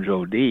swarmed around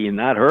Joe D. and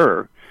not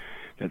her,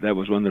 that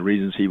was one of the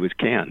reasons he was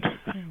canned.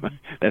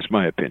 That's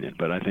my opinion,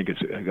 but I think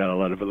it's got a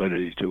lot of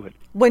validity to it.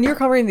 When you're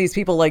covering these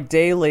people like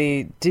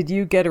Daly, did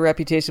you get a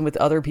reputation with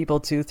other people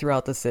too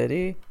throughout the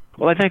city?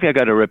 Well, I think I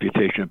got a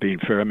reputation of being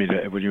fair. I mean,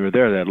 when you were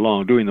there that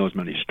long, doing those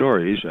many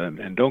stories,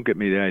 and don't get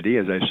me the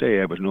idea, as I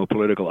say, I was no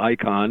political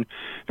icon,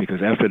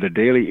 because after the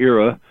Daily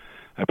Era,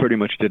 I pretty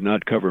much did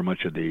not cover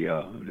much of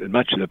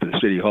the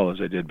City Hall as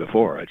I did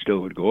before. I still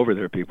would go over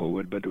there, people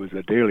would, but it was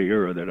the Daily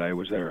Era that I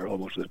was there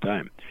almost of the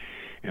time.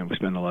 And we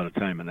spent a lot of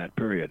time in that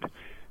period.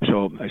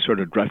 So I sort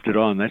of drifted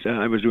on.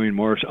 I was doing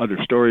more other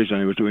stories, and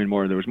I was doing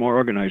more. There was more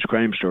organized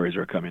crime stories that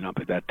were coming up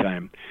at that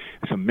time.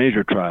 Some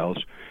major trials,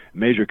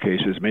 major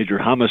cases, major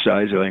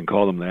homicides, if I can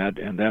call them that.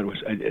 And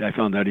I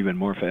found that even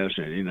more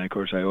fascinating. And of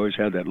course, I always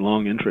had that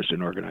long interest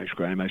in organized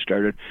crime. I'll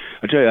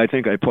tell you, I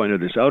think I pointed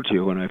this out to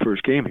you when I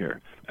first came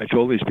here. I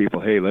told these people,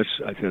 hey,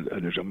 I said,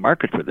 there's a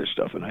market for this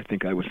stuff. And I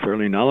think I was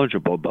fairly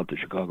knowledgeable about the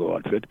Chicago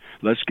outfit.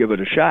 Let's give it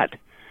a shot.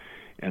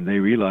 And they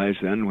realized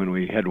then when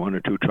we had one or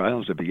two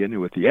trials at the beginning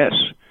with, yes,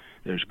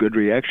 there's good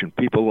reaction.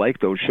 People like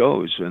those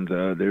shows, and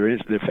they're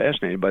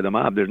fascinated by the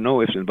mob. There's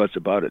no ifs and buts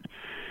about it.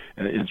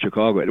 In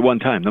Chicago, at one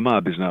time, the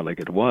mob is not like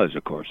it was,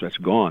 of course. That's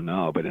gone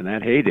now. But in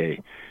that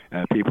heyday,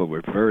 people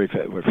were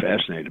were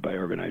fascinated by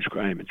organized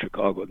crime in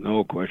Chicago,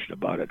 no question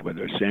about it,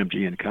 whether it's Sam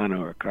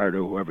Giancana or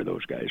Cardo, whoever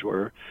those guys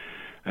were.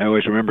 I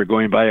always remember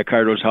going by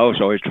Ricardo's house,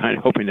 always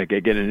hoping to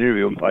get an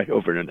interview by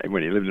over. And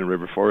when he lived in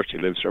River Forest, he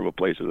lived several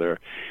places there.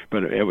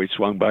 But we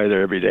swung by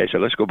there every day. So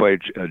let's go by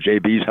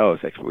JB's house.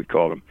 That's what we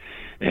called him.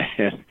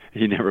 And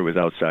he never was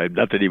outside.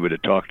 Not that he would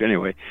have talked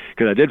anyway.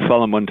 Because I did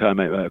follow him one time,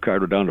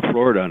 Ricardo, down to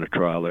Florida on a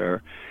trial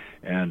there.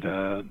 And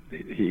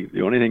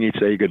the only thing he'd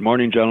say, "Good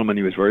morning, gentlemen."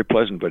 He was very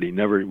pleasant, but he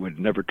never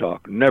would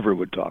talk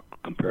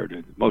compared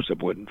to most of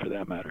them wouldn't, for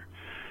that matter.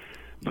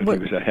 But he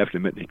was, I have to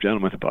admit, a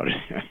gentleman about it.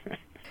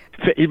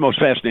 He's the most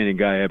fascinating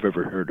guy I've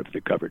ever heard of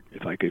that covered,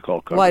 if I could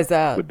call covered. Why is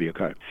that? Would be a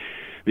covered.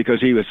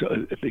 Because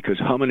because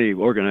how many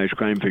organized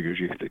crime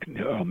figures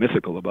are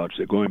mythical about,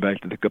 so going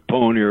back to the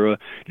Capone era,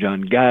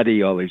 John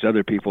Gotti, all these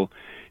other people.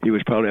 He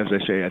was probably, as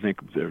I say, I think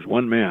there's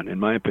one man, in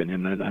my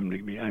opinion, and I'm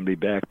be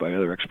backed by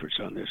other experts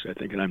on this, I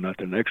think, and I'm not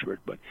an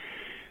expert, but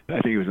I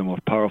think he was the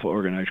most powerful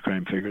organized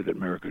crime figure that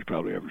America's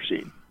probably ever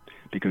seen.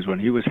 Because when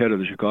he was head of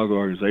the Chicago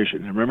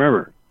organization, and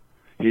remember,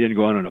 he didn't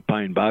go on in a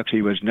pine box.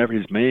 He was never,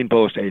 his main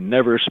post, he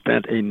never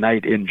spent a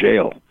night in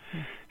jail.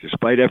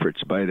 Despite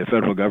efforts by the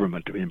federal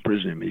government to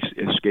imprison him, he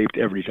escaped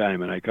every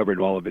time, and I covered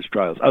all of his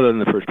trials. Other than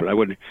the first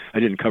one, I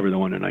didn't cover the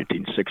one in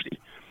 1960.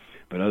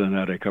 But other than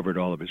that, I covered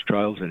all of his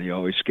trials, and he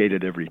always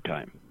skated every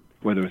time,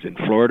 whether it was in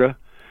Florida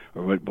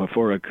or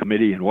before a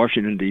committee in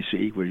Washington,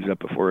 D.C., where he's up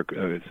before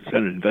a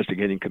Senate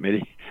investigating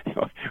committee,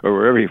 or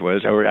wherever he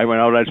was. I went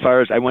out as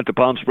far as, I went to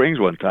Palm Springs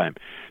one time,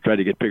 tried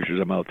to get pictures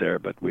of him out there,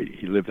 but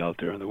he lived out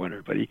there in the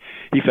winter. But he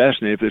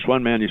fascinated. If there's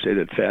one man you say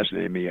that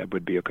fascinated me, it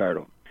would be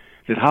Accardo.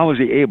 That how was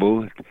he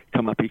able to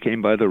come up? He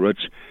came by the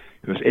roots.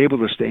 He was able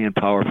to stay in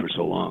power for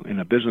so long. In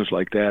a business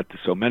like that,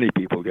 so many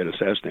people get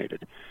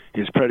assassinated.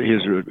 His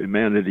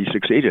man that he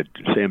succeeded,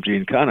 Sam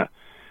Giancana,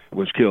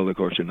 was killed, of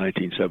course, in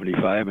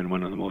 1975, and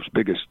one of the most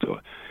biggest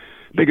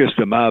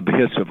mob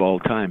hits of all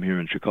time here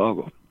in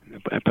Chicago.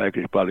 In fact,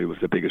 it probably was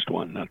the biggest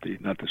one, not the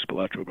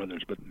Spilotro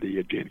brothers, but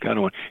the Giancana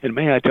one. And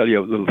may I tell you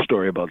a little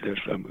story about this?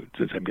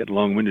 Since I'm getting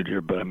long-winded here,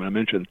 but I'm going to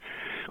mention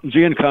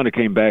Giancana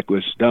came back. He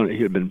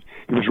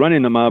was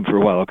running the mob for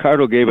a while.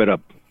 Accardo gave it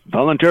up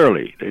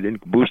voluntarily. They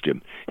didn't boost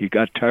him. He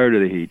got tired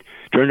of the heat,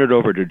 turned it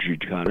over to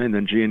Giancana, and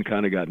then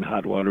Giancana got in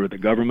hot water with the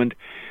government.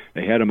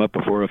 They had him up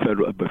before a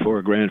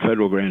federal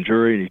grand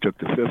jury, and he took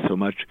the fifth so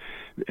much,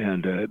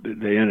 and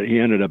he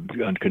ended up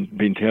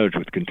being charged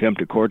with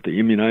contempt of court. They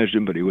immunized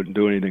him, but he wouldn't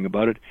do anything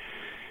about it.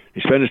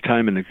 He spent his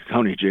time in the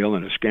county jail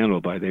in a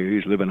scandal by there. He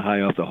was living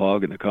high off the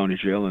hog in the county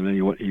jail, and then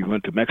he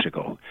went to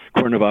Mexico,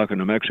 Cuernavaca,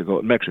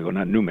 Mexico,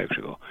 not New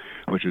Mexico,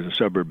 which is a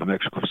suburb of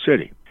Mexico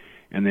City.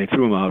 And they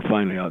threw him out,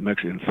 finally out.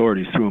 Mexican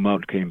authorities threw him out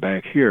and came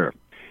back here.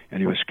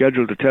 And he was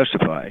scheduled to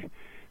testify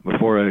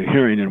before a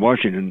hearing in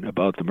Washington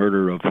about the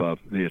murder of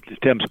the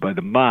attempts by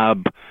the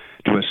mob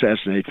to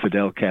assassinate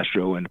Fidel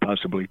Castro and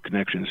possibly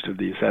connections to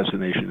the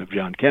assassination of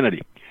John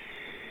Kennedy.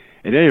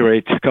 At any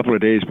rate, a couple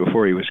of days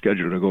before he was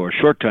scheduled to go, or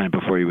a short time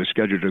before he was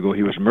scheduled to go,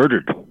 he was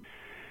murdered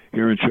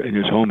here in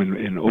his home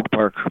in Oak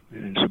Park,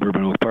 in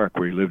suburban Oak Park,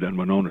 where he lived on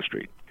Winona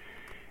Street.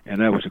 And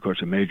that was, of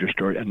course, a major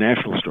story, a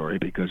national story,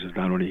 because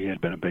not only he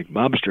had been a big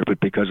mobster, but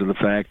because of the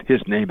fact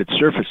his name had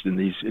surfaced in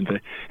these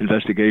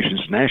investigations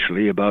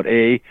nationally about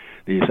the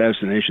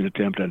assassination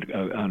attempt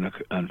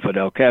on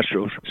Fidel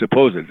Castro's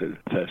supposed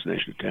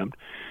assassination attempt,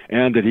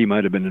 and that he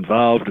might have been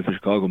involved with the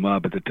Chicago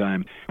mob at the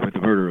time with the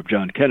murder of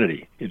John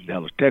Kennedy in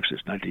Dallas, Texas,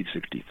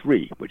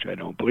 1963, which I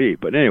don't believe.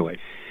 But anyway,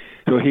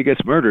 so he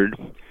gets murdered.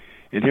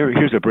 And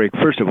here's a break.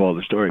 First of all,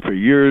 the story. For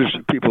years,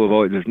 people have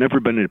always, there's never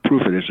been any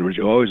proof of this. There was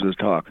always this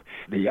talk.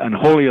 The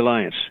unholy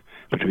alliance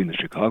between the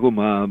Chicago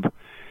mob,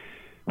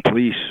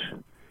 police,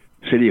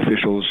 city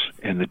officials,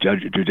 and the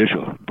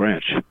judicial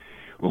branch.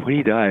 Well, when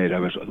he died,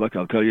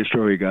 I'll tell you a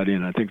story he got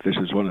in. I think this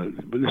is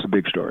a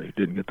big story.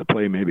 Didn't get to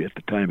play maybe at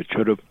the time it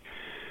should have.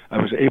 I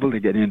was able to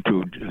get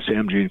into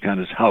Sam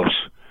Giancana's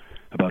house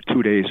about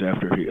 2 days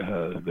after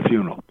the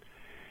funeral.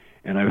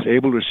 And I was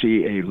able to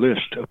see a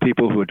list of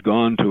people who had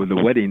gone to the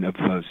wedding of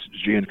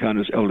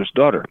Giancana's eldest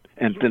daughter,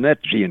 Antoinette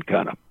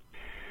Giancana.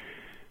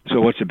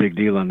 So what's the big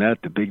deal on that?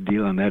 The big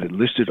deal on that, it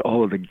listed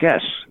all of the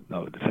guests.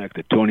 Now, the fact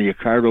that Tony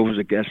Accardo was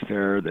a guest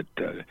there,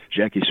 that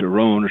Jackie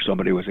Cerrone or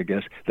somebody was a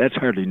guest, that's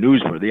hardly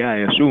newsworthy.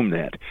 I assume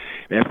that.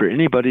 After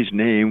anybody's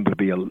name would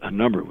be a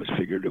number was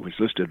figured, it was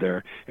listed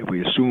there, and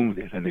we assumed,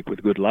 I think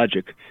with good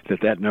logic,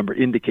 that number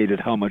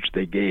indicated how much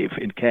they gave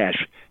in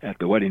cash at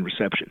the wedding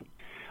reception.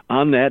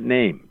 On that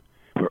name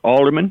were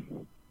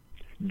aldermen,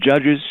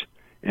 judges,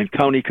 and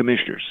county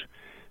commissioners.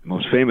 The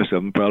most famous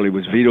of them probably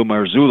was Vito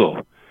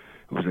Marzullo,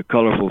 who was a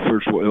colorful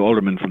first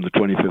alderman from the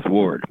 25th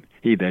Ward.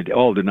 They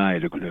all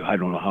denied. I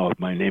don't know how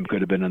my name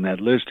could have been on that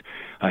list.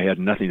 I had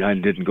nothing. I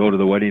didn't go to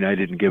the wedding. I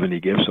didn't give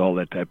any gifts, all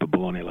that type of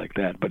baloney like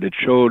that. But it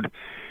showed,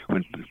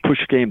 when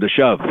push came to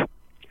shove,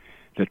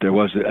 that there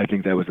was, I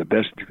think that was the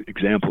best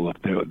example of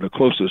the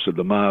closeness of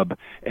the mob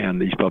and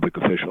these public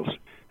officials.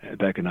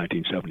 Back in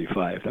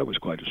 1975. That was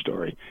quite a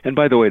story. And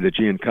by the way, the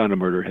Giancana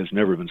murder has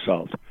never been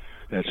solved.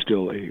 That's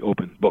still an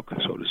open book,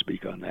 so to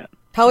speak, on that.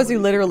 How was he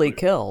literally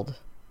killed?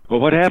 Well,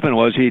 what happened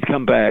was he'd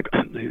come back.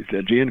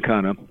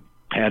 Giancana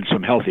had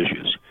some health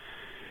issues.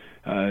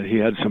 He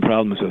had some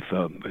problems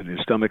with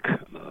his stomach,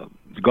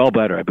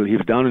 gallbladder. I believe he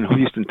was down in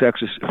Houston,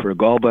 Texas for a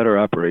gallbladder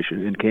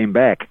operation and came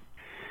back.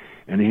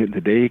 And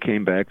the day he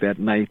came back, that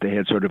night, they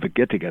had sort of a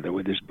get-together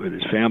with his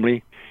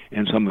family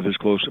and some of his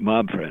close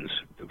mob friends,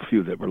 the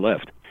few that were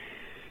left.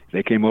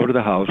 They came over to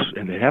the house,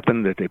 and it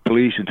happened that the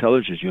police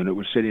intelligence unit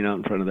was sitting out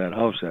in front of that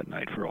house that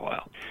night for a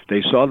while.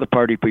 They saw the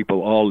party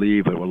people all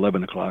leave at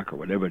 11 o'clock or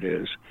whatever it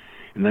is,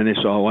 and then they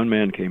saw one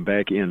man came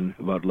back in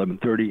about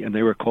 11:30, and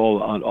they were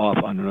called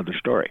off on another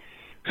story.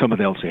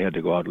 Somebody else they had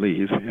to go out and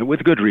leave, and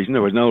with good reason.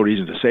 There was no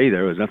reason to say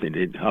there was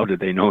nothing. How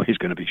did they know he's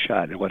going to be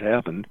shot? And what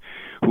happened?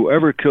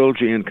 Whoever killed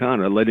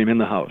Giancana let him in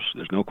the house.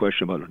 There's no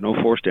question about it. No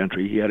forced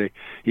entry. He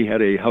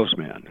had a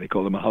houseman. They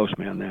called him a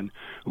houseman then,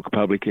 who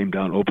probably came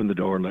down, opened the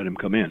door, and let him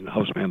come in. The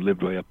houseman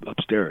lived way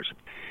upstairs.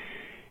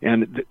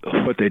 And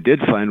what they did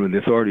find when the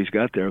authorities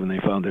got there, when they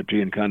found that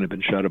Giancana had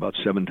been shot about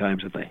 7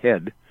 times at the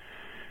head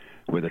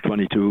with a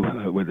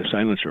 .22 with a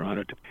silencer on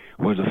it,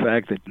 was the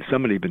fact that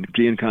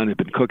Giancana had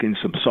been cooking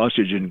some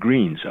sausage and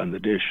greens on the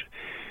dish,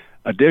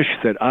 a dish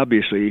that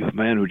obviously a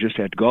man who just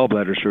had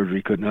gallbladder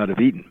surgery could not have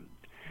eaten.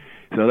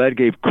 So that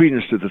gave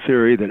credence to the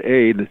theory that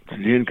that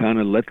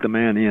Giancana let the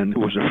man in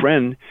who was a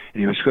friend,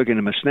 and he was cooking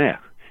him a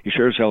snack. He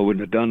sure as hell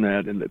wouldn't have done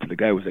that, and the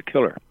guy was a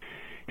killer.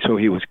 So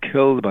he was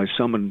killed by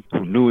someone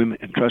who knew him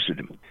and trusted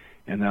him.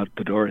 And out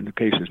the door, and the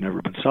case has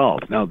never been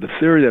solved. Now, the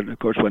theory that, of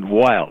course, went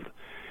wild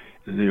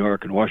in New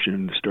York and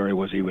Washington, the story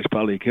was he was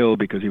probably killed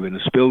because he would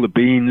have spilled the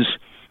beans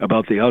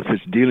about the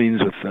outfit's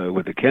dealings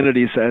with the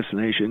Kennedy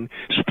assassination,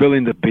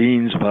 spilling the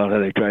beans about how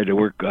they tried to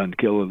work on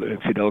kill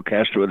Fidel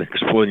Castro with an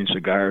exploding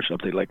cigar or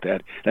something like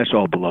that. That's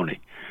all baloney.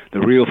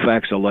 The real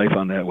facts of life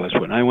on that was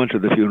when I went to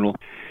the funeral,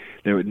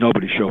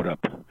 nobody showed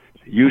up.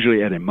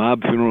 Usually at a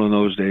mob funeral in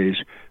those days,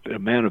 a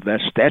man of that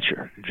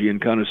stature,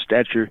 Giancana's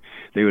stature,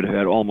 they would have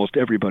had almost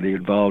everybody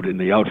involved in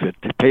the outfit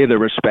to pay their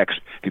respects,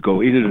 to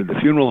go either to the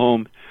funeral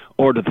home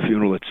or to the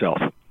funeral itself.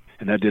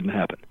 And that didn't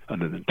happen,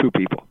 other than 2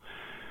 people.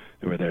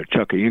 They were there,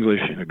 Chucky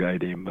English and a guy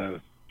named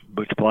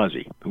Butch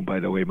Plazzi, who,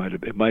 by the way,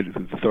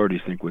 the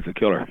authorities think was the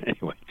killer.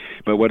 Anyway,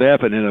 but what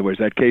happened, in other words,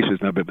 that case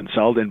has never been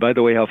solved. And by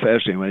the way, how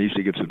fascinating, when I used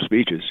to give some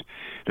speeches,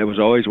 there was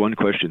always one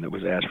question that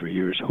was asked for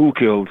years: who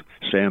killed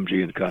Sam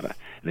Giancana?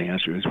 And the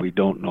answer is, we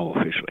don't know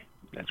officially.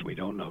 We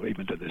don't know,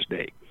 even to this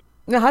day.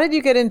 Now, how did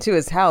you get into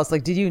his house?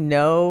 Like, did you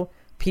know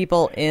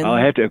people in...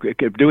 I had to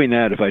keep doing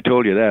that. If I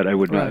told you that, I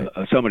would right.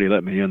 not. Somebody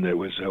let me in that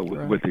was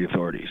with the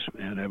authorities,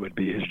 and that would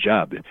be his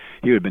job.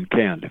 He would have been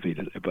canned if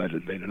I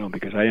didn't know,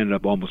 because I ended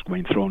up almost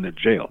being thrown in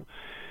jail.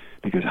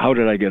 Because how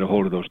did I get a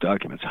hold of those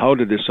documents? How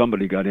did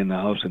somebody got in the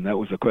house? And that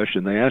was the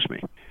question they asked me.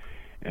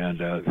 And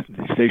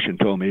the station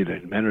told me, the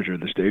manager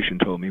of the station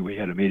told me, we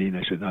had a meeting.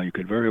 I said, now, you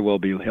could very well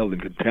be held in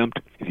contempt.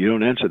 If you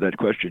don't answer that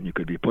question, you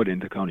could be put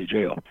into county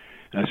jail.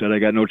 And I said, I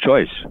got no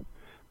choice.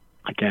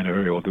 I can't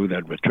very well do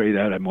that, betray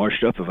that. I'm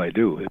washed up if I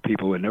do.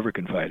 People would never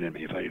confide in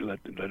me if I let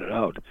it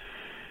out.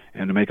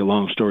 And to make a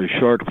long story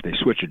short, they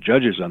switched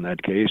judges on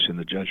that case, and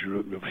the judge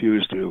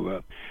refused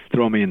to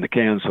throw me in the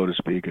can, so to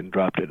speak, and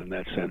dropped it in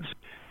that sense.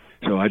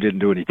 So I didn't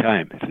do any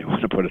time, if you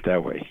want to put it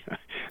that way.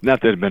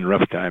 Not that it had been a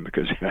rough time,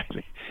 because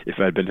if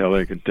I'd been held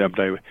in contempt,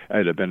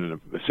 I'd have been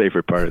in a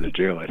safer part of the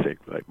jail, I think,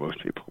 like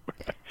most people.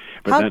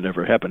 But that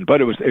never happened.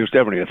 But it was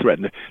definitely a threat.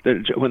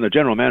 And when the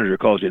general manager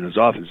calls you in his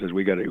office and says,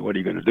 what are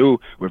you going to do?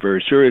 We're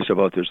very serious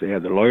about this. They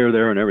had the lawyer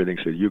there and everything.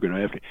 Said, you're going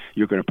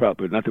to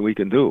but nothing we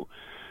can do.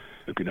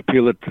 You can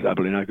appeal it.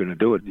 Probably not going to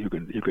do it. You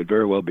could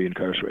very well be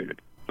incarcerated.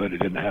 But it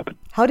didn't happen.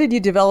 How did you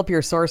develop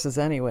your sources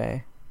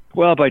anyway?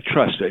 Well, by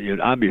trust.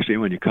 Obviously,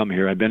 when you come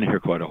here, I've been here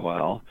quite a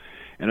while,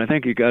 and I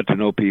think you got to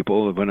know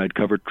people. When I'd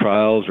covered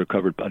trials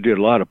I did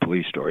a lot of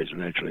police stories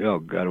eventually. Oh,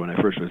 God, when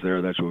I first was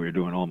there, that's what we were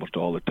doing almost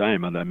all the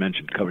time. And I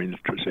mentioned covering the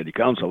city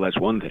council.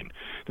 That's one thing.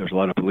 There was a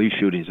lot of police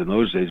shootings in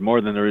those days,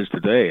 more than there is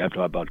today. I'm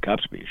talking about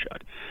cops being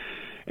shot.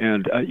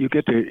 And you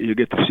get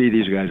to see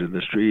these guys in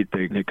the street.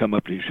 They come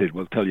up to you and say,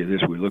 "We'll tell you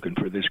this. We're looking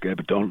for this guy,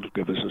 but don't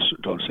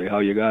say how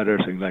you got it," or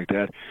things like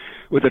that.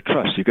 With the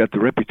trust, you got the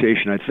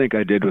reputation. I think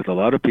I did with a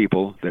lot of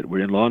people that were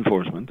in law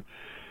enforcement,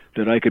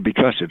 that I could be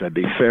trusted. I'd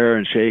be fair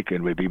and shake,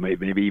 and would be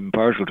maybe even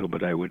partial to,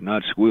 but I would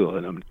not squeal.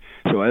 And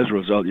so as a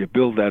result, you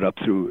build that up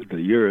through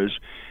the years,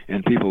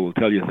 and people will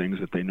tell you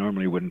things that they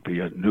normally wouldn't be.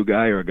 A new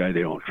guy or a guy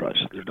they don't trust.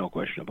 There's no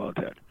question about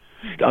that.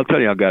 I'll tell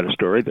you, I got a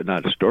story that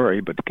not a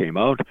story, but it came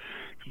out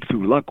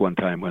through luck one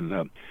time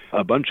when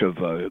a bunch of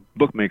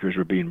bookmakers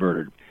were being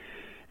murdered.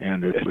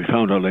 And we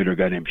found out later a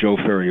guy named Joe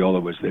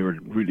Ferriola they were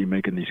really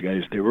making these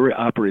guys,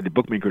 the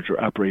bookmakers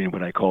were operating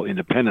what I call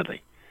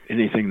independently.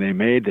 Anything they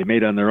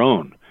made on their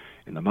own.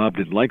 And the mob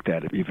didn't like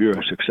that. If you're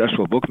a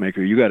successful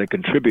bookmaker, you got to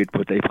contribute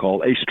what they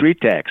call a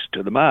street tax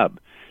to the mob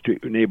to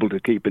enable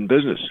to keep in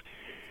business.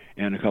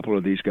 And a couple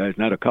of these guys,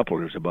 not a couple,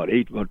 there's about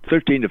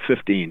 13 to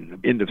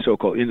 15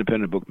 so-called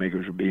independent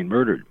bookmakers were being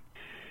murdered.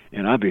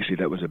 And obviously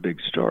that was a big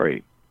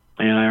story.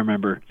 And I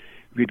remember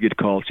we'd get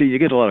calls. See, you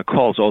get a lot of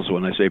calls also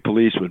when I say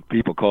police, when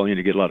people call in,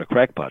 you get a lot of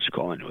crackpots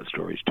calling with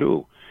stories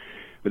too.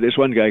 But this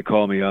one guy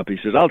called me up. He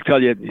says, I'll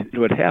tell you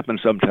what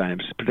happens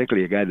sometimes,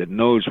 particularly a guy that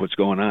knows what's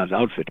going on,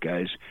 outfit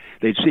guys.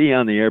 They'd see you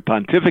on the air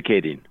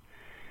pontificating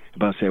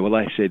about, say, well,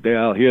 I said,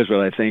 well, here's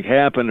what I think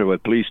happened, or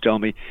what police tell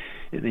me.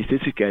 And they say,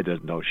 this guy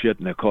doesn't know shit,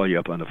 and they'll call you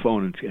up on the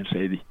phone and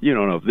say, you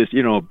don't know this,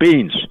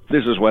 beans,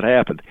 this is what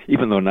happened.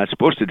 Even though they're not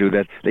supposed to do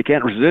that, they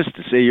can't resist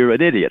to say you're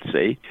an idiot,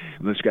 see?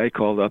 And this guy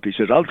called up, he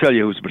says, I'll tell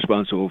you who's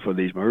responsible for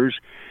these murders.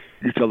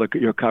 You tell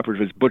your coppers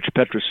it's Butch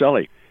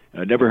Petrocelli.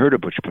 I'd never heard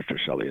of Butch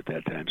Petrocelli at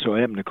that time. So I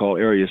happened to call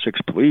Area 6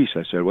 Police.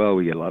 I said, well,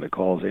 we get a lot of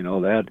calls. They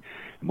know that.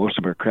 Most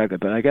of them are cracked.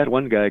 But I got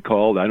one guy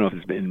called. I don't know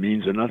if it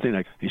means or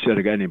nothing. He said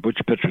a guy named Butch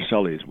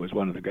Petrocelli was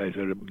one of the guys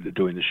that were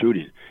doing the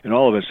shooting. And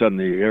all of a sudden,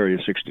 the Area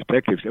 6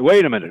 detectives said,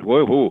 wait a minute.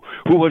 Who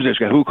was this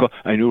guy? Who called?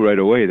 I knew right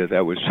away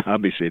that was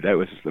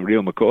the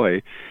real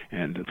McCoy.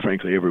 And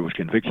frankly, everyone was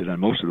convicted on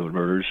most of those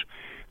murders.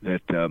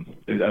 that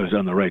I was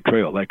on the right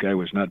trail. That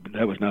was not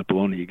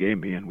baloney he gave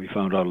me, and we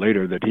found out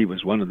later that he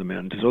was one of the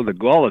men. So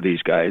all of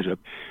these guys,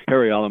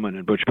 Harry Alleman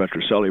and Butch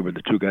Petroselli, were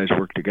the two guys who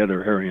worked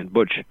together, Harry and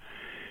Butch,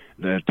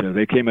 that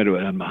they came into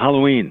it on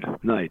Halloween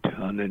night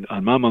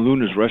on Mama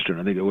Luna's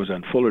restaurant. I think it was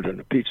on Fullerton,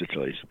 a pizza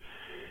place.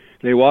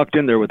 They walked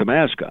in there with a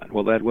mask on.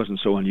 Well, that wasn't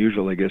so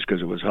unusual, I guess,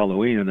 because it was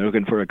Halloween, and they're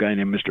looking for a guy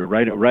named Mr.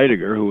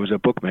 Reidiger, who was a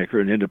bookmaker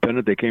and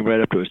independent. They came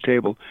right up to his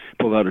table,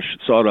 pulled out a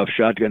sawed-off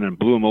shotgun, and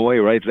blew him away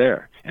right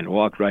there, and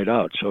walked right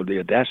out. So the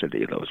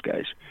audacity of those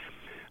guys.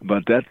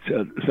 But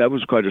that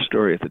was quite a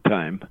story at the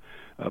time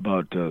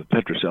about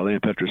Petroselli,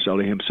 and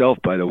Petroselli himself,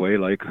 by the way,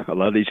 like a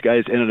lot of these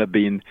guys, ended up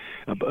being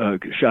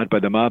shot by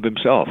the mob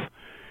himself.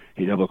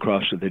 He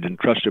double-crossed it. They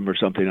didn't trust him or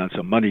something on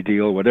some money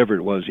deal. Whatever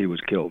it was, he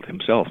was killed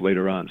himself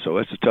later on. So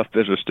it's a tough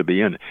business to be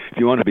in. If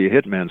you want to be a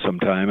hitman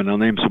sometime, and I'll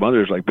name some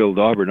others like Bill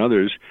Dauber and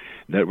others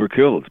that were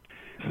killed.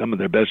 Some of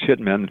their best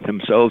hitmen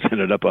themselves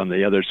ended up on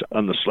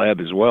the slab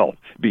as well,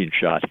 being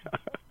shot.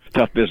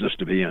 Tough business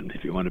to be in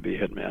if you want to be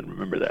a hitman.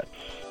 Remember that.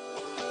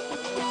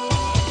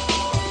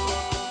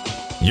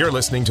 You're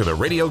listening to the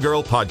Radio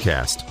Girl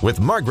Podcast with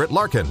Margaret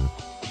Larkin.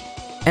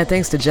 And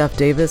thanks to Jeff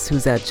Davis,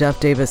 who's at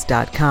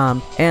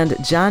jeffdavis.com. And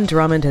John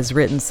Drummond has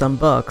written some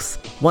books.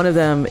 One of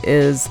them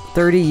is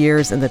 30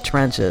 Years in the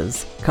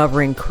Trenches,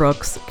 covering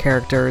crooks,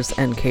 characters,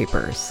 and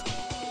capers.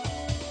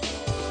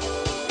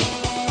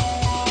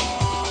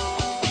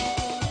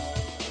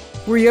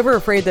 Were you ever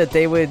afraid that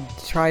they would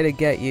try to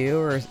get you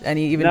or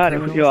any even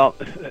criminals?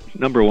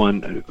 Number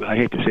one, I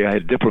hate to say I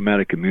had a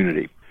diplomatic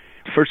immunity.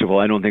 First of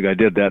all, I don't think I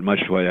did that much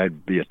so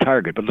I'd be a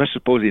target, but let's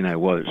supposing I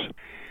was.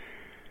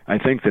 I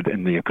think that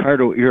in the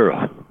Accardo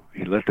era,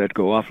 he let that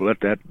go off,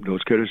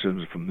 those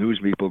criticisms from news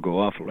people go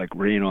off like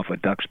rain off a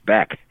duck's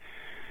back.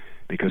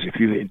 Because if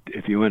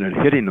you went and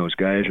hitting those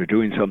guys or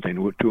doing something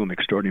to them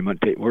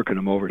extraordinary, working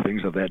them over,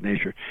 things of that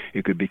nature,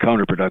 it could be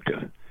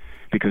counterproductive.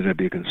 Because there'd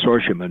be a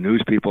consortium of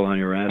news people on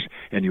your ass,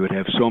 and you would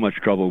have so much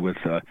trouble with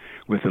the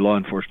law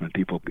enforcement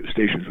people.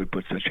 Stations would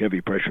put such heavy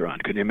pressure on.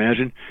 Can you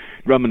imagine?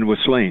 Drummond was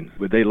slain.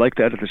 Would they like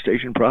that at the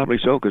station? Probably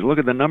so, because look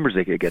at the numbers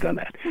they could get on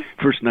that.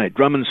 First night,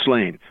 Drummond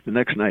slain. The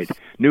next night,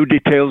 new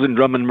details in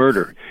Drummond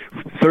murder.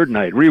 Third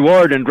night,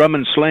 reward in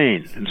Drummond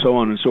slain, and so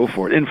on and so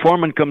forth.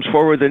 Informant comes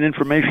forward with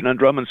information on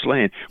Drummond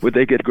slain. Would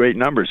they get great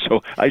numbers?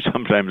 So I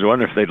sometimes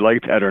wonder if they'd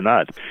like that or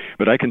not.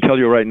 But I can tell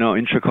you right now,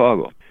 in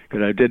Chicago,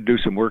 because I did do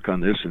some work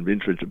on this and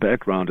interested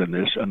background on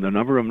this, and the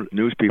number of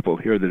news people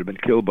here that have been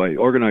killed by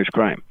organized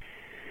crime.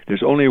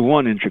 There's only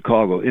one in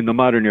Chicago in the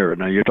modern era.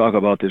 Now, you talk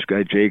about this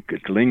guy, Jake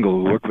Lingle,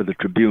 who worked for the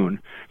Tribune,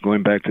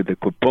 going back to the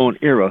Capone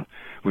era,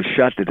 was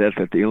shot to death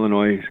at the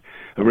Illinois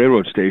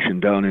railroad station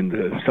down in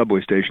the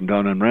subway station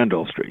down on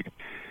Randolph Street.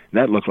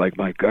 That looked like,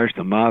 my gosh,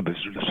 the mob is,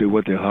 see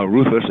how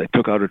ruthless. They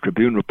took out a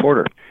Tribune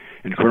reporter.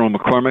 And Colonel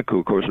McCormick, who,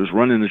 of course, was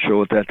running the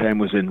show at that time,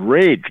 was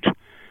enraged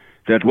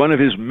that one of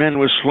his men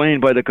was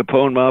slain by the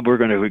Capone mob. We're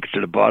going to get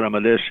to the bottom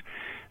of this.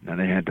 And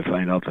they had to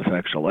find out the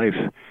facts of life,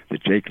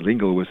 that Jake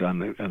Lingle was on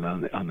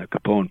the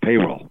Capone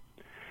payroll.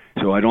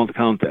 So I don't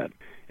count that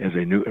as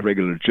a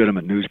regular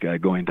legitimate news guy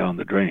going down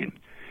the drain.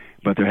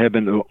 But there have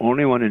been the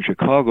only one in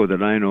Chicago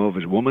that I know of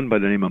is a woman by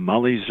the name of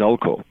Molly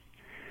Zalko,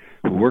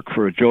 who worked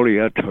for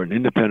Joliet, for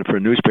a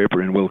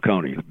newspaper in Will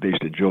County,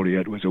 based in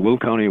Joliet. It was a Will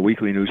County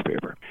weekly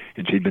newspaper.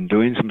 And she'd been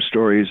doing some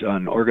stories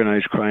on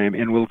organized crime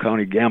in Will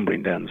County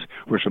gambling dens,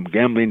 where some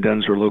gambling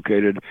dens were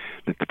located,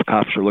 that the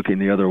cops are looking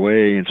the other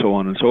way, and so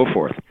on and so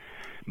forth.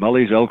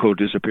 Molly Zalko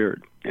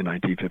disappeared in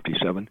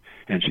 1957,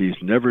 and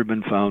she's never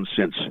been found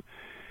since.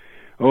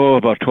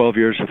 About 12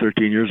 years or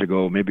 13 years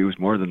ago, maybe it was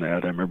more than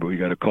that. I remember we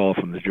got a call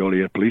from the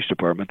Joliet Police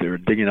Department. They were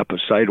digging up a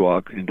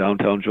sidewalk in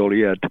downtown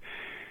Joliet.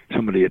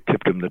 Somebody had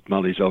tipped them that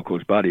Molly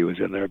Zalko's body was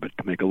in there, but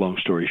to make a long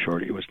story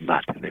short, it was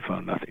not. They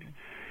found nothing.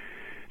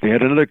 They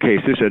had another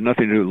case. This had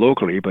nothing to do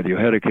locally, but you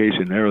had a case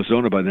in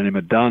Arizona by the name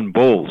of Don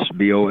Bolles,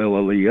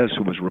 B-O-L-L-E-S,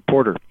 who was a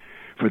reporter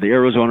for the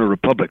Arizona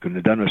Republic, and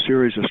had done a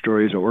series of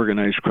stories of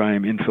organized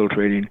crime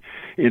infiltrating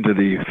into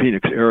the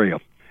Phoenix area.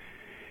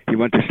 He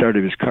went to start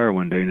his car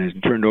one day, and as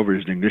he turned over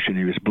his ignition,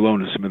 he was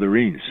blown to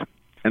smithereens.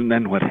 And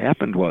then what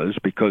happened was,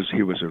 because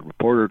he was a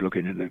reporter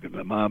looking into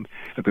the mob,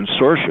 a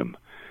consortium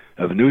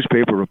of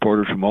newspaper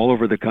reporters from all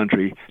over the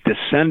country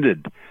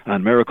descended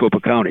on Maricopa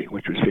County,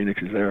 which was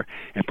Phoenix's there,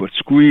 and put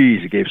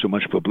squeeze. It gave so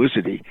much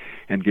publicity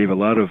and gave a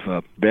lot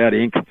of bad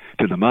ink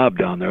to the mob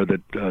down there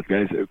that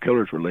the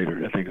killers were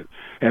later, I think,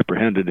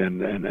 apprehended and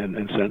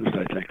sentenced,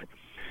 I think.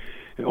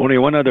 Only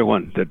one other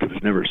one that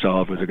was never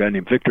solved was a guy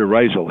named Victor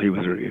Reisel. He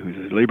was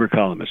a labor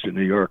columnist in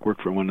New York,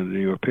 worked for one of the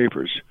New York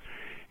papers.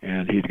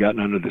 And he'd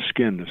gotten under the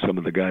skin of some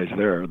of the guys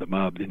there, the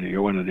mob,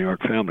 one of the New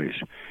York families.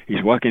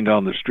 He's walking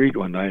down the street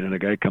one night, and a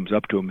guy comes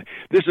up to him,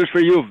 "This is for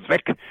you,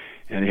 Vic."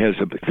 And he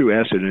threw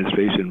acid in his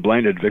face and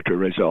blinded Victor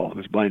Reisel. He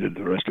was blinded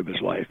the rest of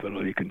his life, but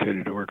he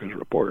continued to work as a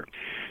reporter.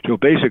 So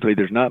basically,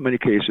 there's not many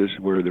cases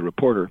where the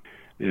reporter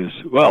is,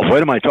 well,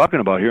 what am I talking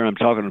about here? I'm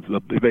talking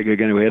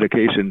again, we had a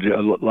case in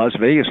Las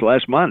Vegas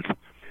last month. A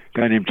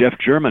guy named Jeff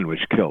German was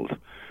killed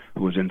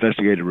who was an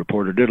investigative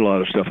reporter, did a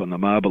lot of stuff on the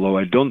mob, although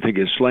I don't think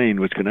his slaying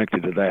was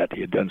connected to that.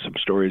 He had done some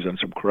stories on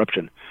some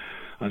corruption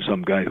on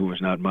some guy who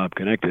was not mob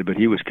connected, but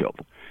he was killed.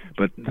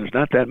 But there's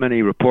not that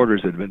many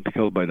reporters that have been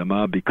killed by the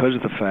mob because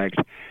of the fact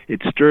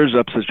it stirs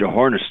up such a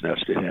hornet's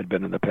nest it had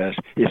been in the past.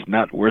 It's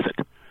not worth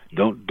it.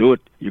 Don't do it.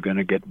 You're going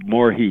to get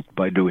more heat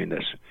by doing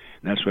this.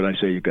 And that's what I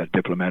say, you've got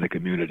diplomatic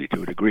immunity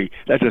to a degree.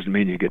 That doesn't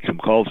mean you get some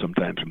calls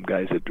sometimes from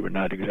guys that were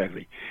not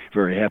exactly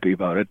very happy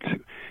about it.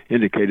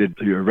 Indicated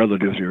your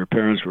relatives, your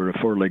parents were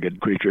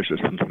four-legged creatures or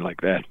something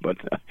like that. But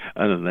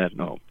other than that,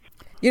 no.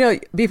 You know,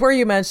 before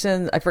you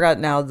mentioned, I forgot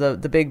now,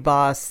 the big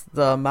boss,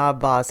 the mob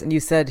boss, and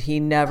you said he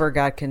never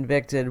got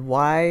convicted.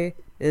 Why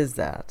is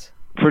that?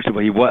 First of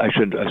all, I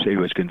shouldn't say he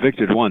was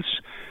convicted once.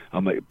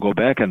 I'll go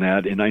back on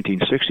that. In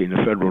 1960, in a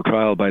federal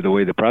trial, by the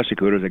way, the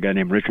prosecutor was a guy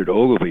named Richard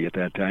Ogilvie at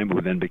that time,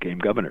 who then became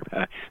governor.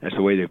 That's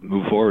the way they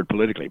moved forward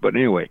politically. But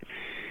anyway,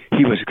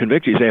 he was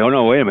convicted. You say, oh,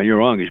 no, wait a minute, you're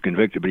wrong. He's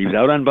convicted. But he was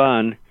out on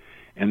bond,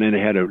 and then they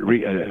had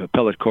a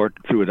appellate court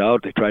threw it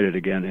out. They tried it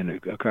again, and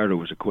Accardo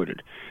was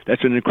acquitted.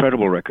 That's an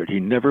incredible record.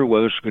 He never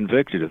was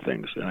convicted of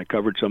things. And I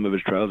covered some of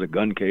his trials, a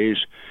gun case.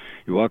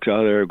 He walks out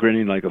of there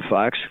grinning like a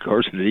fox, of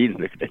course, in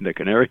the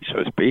canary,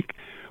 so to speak.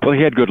 Well,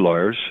 he had good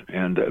lawyers,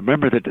 and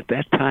remember that at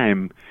that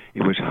time,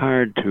 it was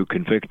hard to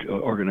convict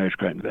organized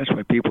crime. That's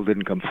why people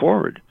didn't come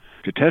forward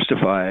to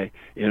testify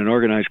in an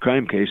organized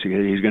crime case.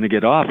 He's going to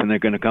get off, and they're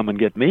going to come and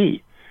get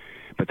me.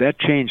 But that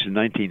changed in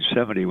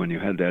 1970 when you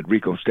had that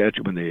RICO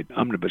statute, when the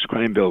Omnibus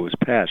Crime Bill was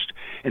passed.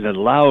 It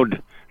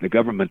allowed the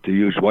government to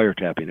use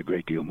wiretapping a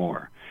great deal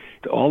more.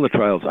 All the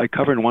trials, I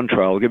covered one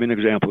trial. I'll give you an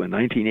example. In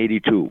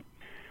 1982,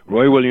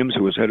 Roy Williams,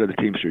 who was head of the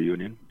Teamster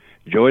Union,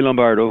 Joey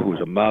Lombardo, who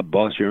was a mob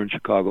boss here in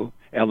Chicago,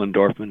 Alan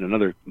Dorfman,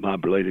 another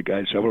mob-related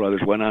guy, several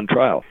others went on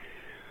trial,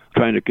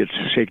 trying to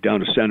shake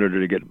down a senator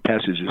to get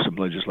passage of some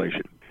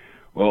legislation.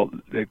 Well,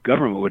 the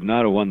government would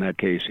not have won that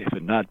case if it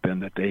had not been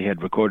that they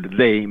had recorded,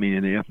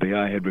 meaning the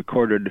FBI, had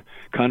recorded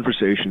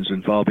conversations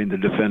involving the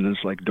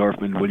defendants like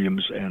Dorfman,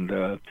 Williams, and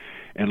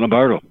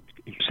Lombardo.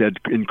 He said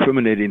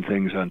incriminating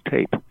things on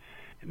tape.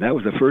 And that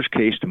was the first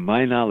case, to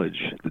my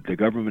knowledge, that the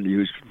government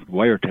used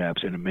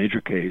wiretaps in a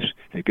major case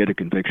to get a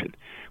conviction.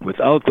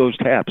 Without those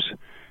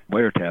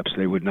wiretaps,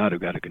 they would not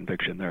have got a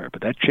conviction there.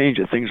 But that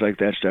changed. Things like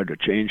that started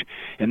to change.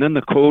 And then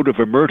the code of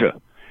omerta,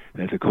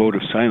 that's a code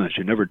of silence.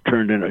 You never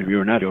turned in, if you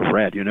were not a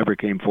rat, you never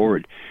came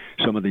forward.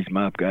 Some of these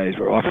mob guys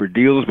were offered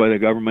deals by the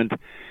government,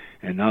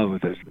 and now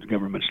with the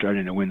government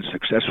starting to win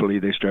successfully,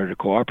 they started to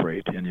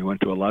cooperate. And you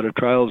went to a lot of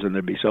trials, and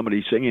there'd be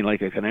somebody singing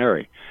like a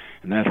canary,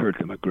 and that hurt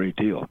them a great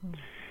deal.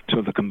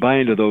 So the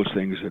combined of those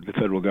things, the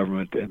federal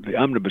government, and the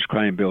Omnibus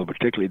Crime Bill,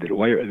 particularly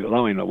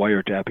allowing the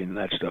wiretapping and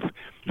that stuff,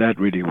 that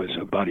really was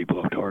a body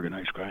blow to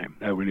organized crime.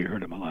 That really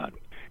hurt them a lot.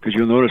 Because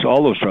you'll notice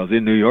all those trials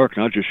in New York,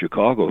 not just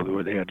Chicago,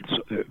 where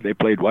they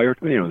played wire.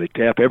 They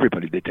tap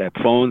everybody. They tap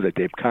phones, they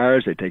tape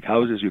cars, they take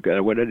houses. You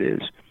got what it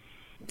is.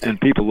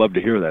 And people love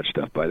to hear that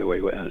stuff, by the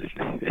way.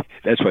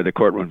 That's why the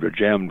courtrooms are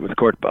jammed with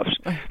court buffs.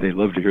 They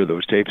love to hear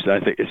those tapes. I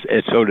think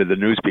so did the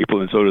news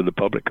people, and so did the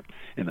public,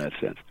 in that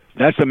sense.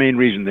 That's the main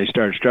reason they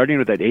starting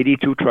with that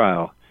 82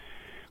 trial,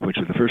 which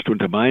was the first one,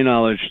 to my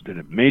knowledge, that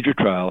a major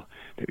trial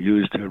that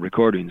used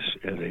recordings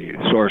as a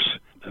source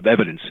of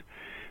evidence.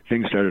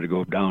 Things started to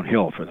go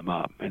downhill for the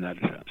mob in that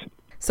sense.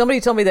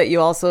 Somebody told me that you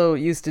also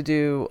used to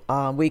do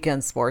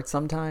weekend sports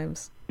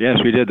sometimes. Yes,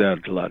 we did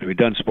that a lot. We'd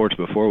done sports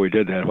before we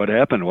did that. What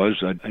happened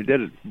was I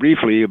did it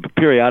briefly,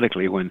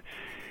 periodically, when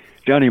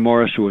Johnny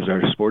Morris, who was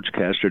our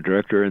sportscaster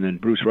director, and then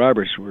Bruce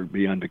Roberts would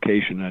be on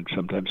vacation. I'd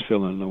sometimes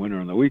fill in the winter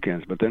on the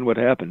weekends. But then what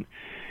happened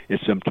is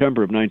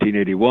September of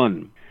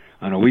 1981,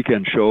 on a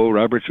weekend show,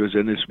 Roberts was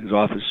in his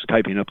office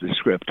typing up the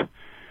script.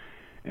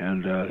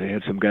 And they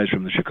had some guys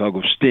from the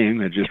Chicago Sting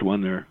that just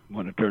won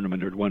a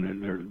tournament or won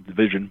in their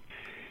division.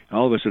 And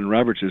all of a sudden,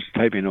 Roberts is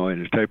typing away in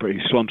his typewriter.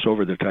 He slumps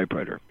over the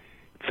typewriter.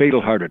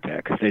 Fatal heart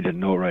attack. They didn't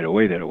know right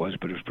away that it was,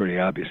 but it was pretty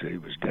obvious that he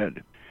was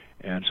dead.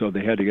 And so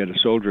they had to get a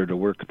soldier to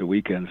work at the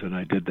weekends, and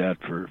I did that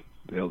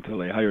until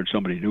they hired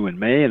somebody new in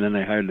May, and then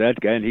they hired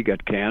that guy, and he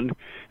got canned,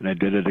 and I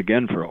did it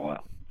again for a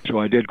while. So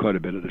I did quite a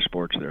bit of the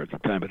sports there at the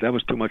time, but that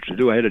was too much to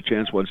do. I had a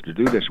chance once to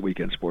do this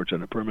weekend sports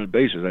on a permanent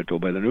basis, I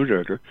told by the news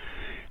director,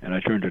 and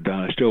I turned it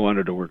down. I still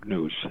wanted to work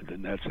news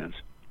in that sense.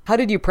 How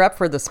did you prep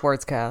for the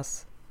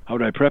sportscasts? How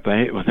did I prep?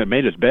 I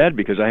made it bad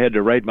because I had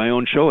to write my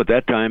own show. At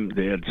that time,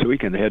 this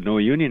weekend, they had no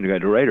union. They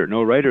had a writer.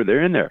 No writer,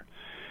 they're in there.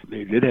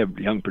 They did have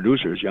young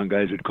producers, young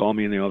guys would call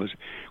me in the office.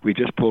 We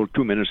just pulled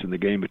 2 minutes in the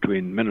game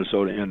between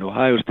Minnesota and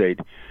Ohio State.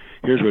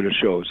 Here's what it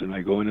shows. And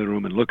I go into the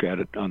room and look at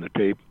it on the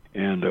tape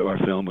and or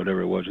film,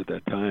 whatever it was at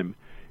that time.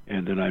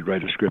 And then I'd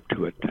write a script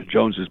to it.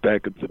 Jones is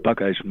back. The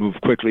Buckeyes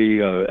moved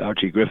quickly.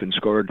 Archie Griffin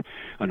scored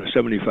on a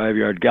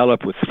 75-yard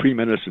gallop with 3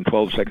 minutes and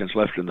 12 seconds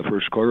left in the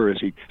first quarter as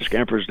he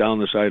scampers down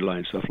the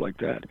sideline, stuff like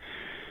that.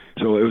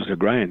 So it was a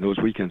grind. Those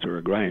weekends were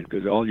a grind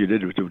because all you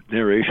did was do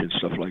narration,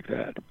 stuff like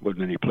that.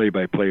 Wasn't any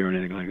play-by-play or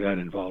anything like that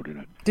involved in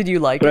it. Did you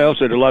like it? I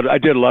also did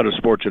a lot of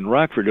sports in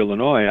Rockford,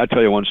 Illinois. I'll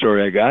tell you one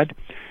story I got,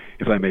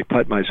 if I may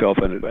pat myself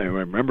on it. I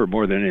remember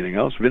more than anything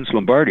else. Vince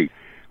Lombardi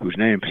whose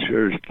name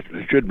sure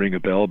should ring a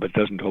bell, but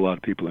doesn't to a lot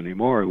of people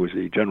anymore, who was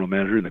the general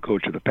manager and the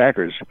coach of the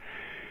Packers.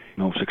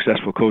 No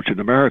successful coach in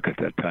America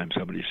at that time,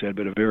 somebody said,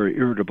 but a very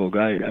irritable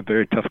guy, a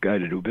very tough guy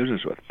to do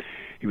business with.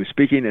 He was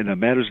speaking in a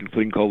Madison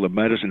thing called the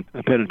Madison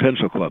Pen and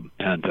Pencil Club,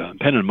 and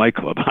Pen and Mic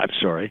Club, I'm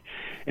sorry.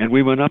 And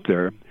we went up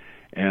there,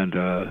 and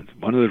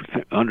one of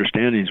the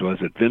understandings was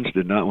that Vince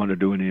did not want to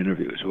do any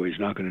interviews, so he's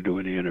not going to do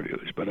any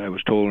interviews. But I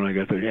was told when I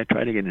got there, yeah,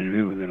 try to get an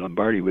interview with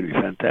Lombardi, would be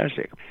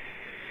fantastic.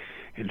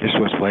 And this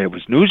was why it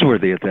was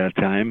newsworthy at that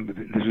time.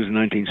 This was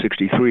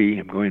 1963.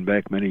 I'm going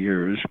back many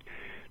years.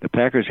 The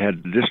Packers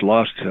had just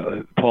lost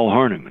Paul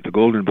Hornung, the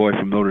golden boy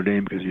from Notre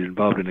Dame, because he was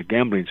involved in a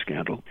gambling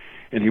scandal,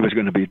 and he was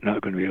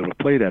not going to be able to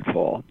play that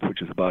fall, which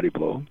is a body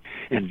blow.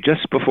 And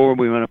just before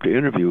we went up to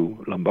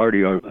interview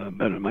Lombardi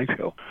on Mike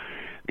show,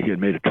 he had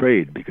made a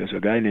trade because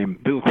a guy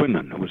named Bill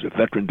Quinlan, who was a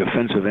veteran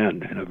defensive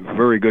end and a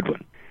very good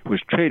one,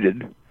 was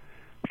traded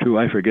to,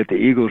 I forget, the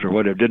Eagles or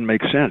whatever. It didn't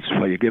make sense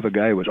why you give a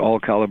guy who was all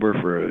caliber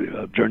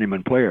for a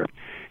journeyman player.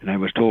 And I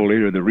was told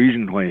later the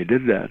reason why he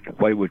did that,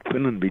 why would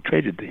Quinlan be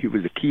traded, he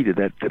was the key to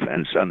that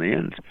defense on the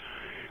ends,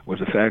 was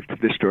the fact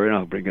that this story, and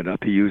I'll bring it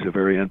up, he used a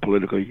very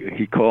unpolitical,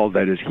 he called,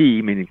 that is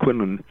he, meaning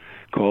Quinlan,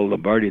 called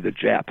Lombardi the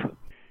Jap.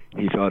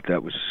 He thought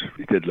that was,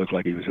 it did look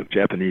like he was of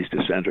Japanese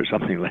descent or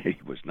something like he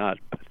was not.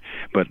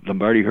 But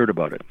Lombardi heard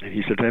about it. And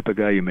he's the type of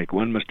guy, you make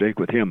one mistake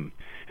with him,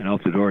 and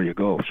out the door you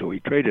go. So he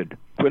traded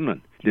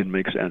Quinlan. Didn't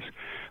make sense.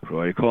 So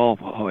I recall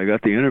how I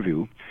got the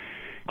interview.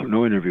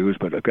 No interviews,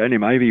 but a guy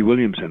named Ivy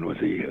Williamson was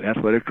the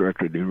athletic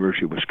director at the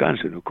University of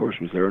Wisconsin, who, of course,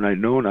 was there, and I'd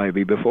known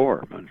Ivy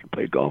before. I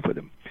played golf with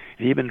him.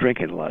 And he'd been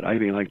drinking a lot.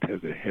 Ivy liked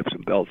to have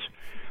some belts.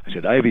 I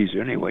said, Ivy, is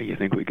there any way you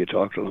think we could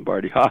talk to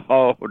Lombardi?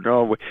 Oh,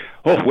 no.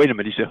 Oh, wait a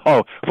minute. He said,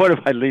 oh, what if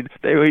I lead?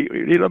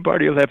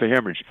 Lombardi will have a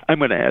hemorrhage. I'm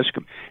going to ask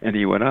him. And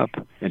he went up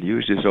and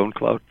used his own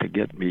clout to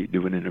get me to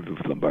do an interview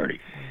with Lombardi.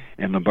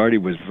 And Lombardi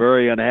was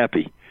very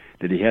unhappy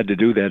that he had to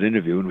do that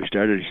interview. And we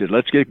started, he said,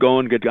 let's get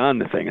going, get on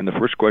the thing. And the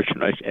first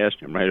question I asked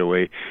him right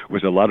away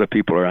was, a lot of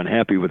people are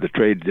unhappy with the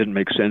trade. It didn't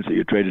make sense that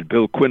you traded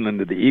Bill Quinlan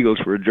to the Eagles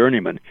for a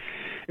journeyman.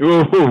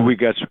 Oh,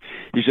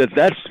 he said,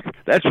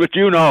 that's what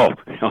you know.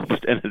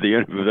 Almost ended the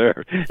interview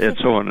there, and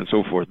so on and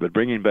so forth. But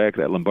bringing back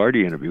that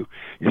Lombardi interview,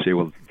 you say,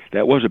 well,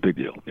 that was a big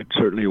deal. It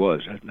certainly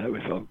was.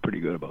 I felt pretty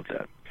good about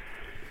that.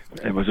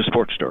 It was a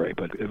sports story,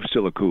 but it was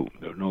still a coup.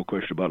 There was no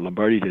question about it.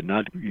 Lombardi did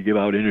not give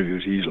out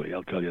interviews easily,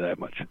 I'll tell you that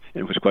much.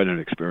 It was quite an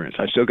experience.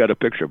 I still got a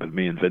picture of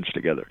me and Vince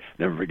together.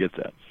 Never forget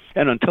that.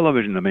 And on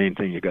television, the main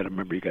thing you got to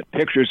remember, you got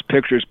pictures.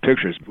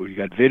 You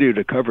got video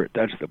to cover it.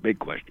 That's the big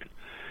question.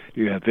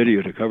 You have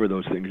video to cover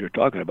those things you're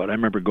talking about. I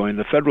remember going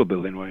to the Federal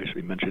Building, where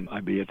I mentioned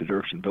I'd be at the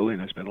Dirksen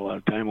Building. I spent a lot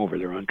of time over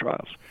there on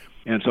trials.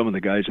 And some of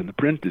the guys in the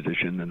print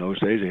edition in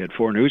those days, they had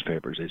 4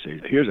 newspapers. They say,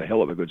 here's a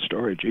hell of a good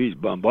story. Geez,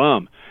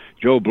 bum.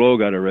 Joe Blow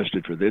got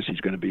arrested for this.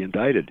 He's going to be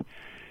indicted.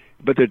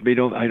 But I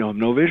don't have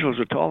no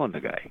visuals at all on the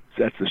guy.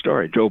 That's the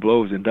story. Joe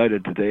Blow was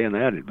indicted today, and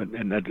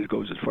that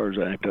goes as far as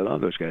I tell all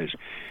those guys.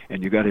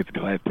 And you got to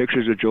have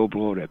pictures of Joe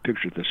Blow, to have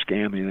pictures of the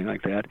scam, anything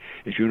like that.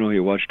 As you know,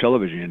 you watch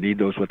television, you need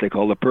those, what they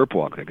call the perp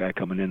walk, the guy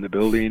coming in the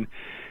building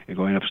and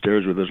going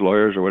upstairs with his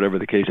lawyers or whatever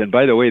the case. And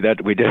by the way,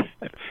 that we did.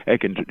 I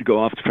can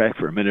go off the track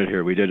for a minute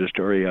here. We did a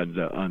story on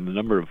the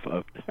number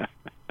of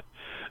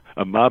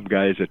mob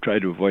guys that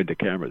tried to avoid the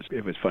cameras.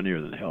 It was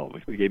funnier than hell.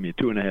 We gave me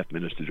 2.5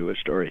 minutes to do a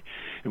story,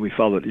 and we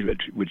followed.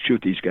 We'd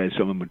shoot these guys.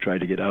 Some of them would try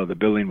to get out of the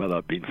building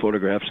without being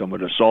photographed. Some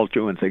would assault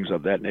you and things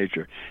of that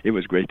nature. It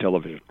was great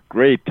television.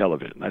 Great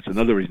television. That's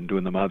another reason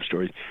doing the mob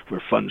stories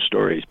were fun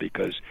stories,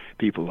 because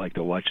people like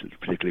to watch it,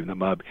 particularly the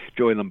mob.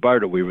 Joey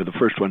Lombardo, we were the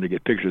first one to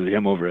get pictures of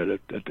him over at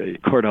the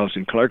courthouse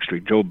in Clark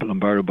Street. Joe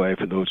Lombardo,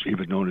 for those, he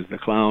was known as the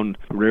clown,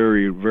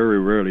 very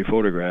rarely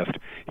photographed.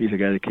 He's the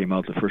guy that came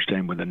out the first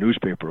time with a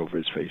newspaper over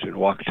his face and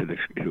walked to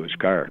his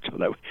car. So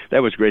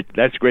that was great.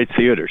 That's great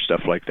theater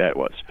stuff like that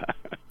was.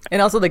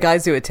 And also the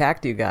guys who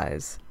attacked you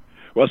guys.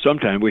 Well,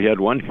 sometime we had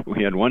one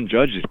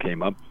judge that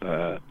came up.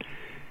 It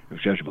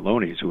was Judge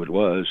Maloney, who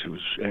was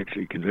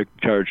actually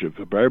charged of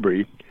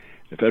bribery.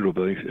 The Federal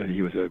Building.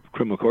 He was a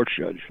criminal courts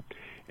judge,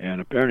 and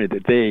apparently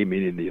that they,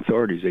 meaning the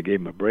authorities, they gave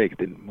him a break.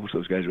 Then most of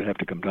those guys would have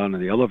to come down in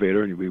the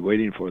elevator, and you'd be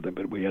waiting for them.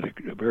 But we had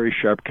a very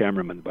sharp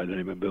cameraman by the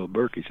name of Bill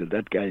Burke. He said,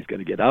 that guy's going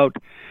to get out.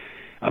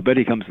 I bet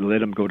he comes to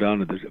let him go down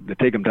they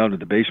take him down to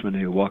the basement,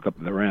 and he'll walk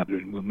up the ramp,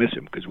 and we'll miss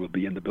him because we'll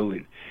be in the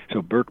building.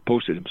 So Burke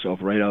posted himself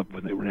right up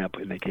when the ramp,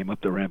 and they came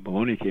up the ramp.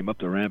 Maloney came up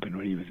the ramp, and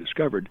when he was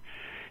discovered,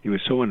 he was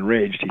so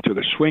enraged, he took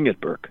a swing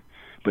at Burke,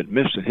 but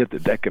missed and hit the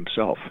deck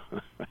himself.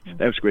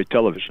 That was great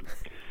television.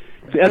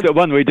 That's the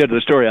one we did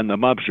the story on the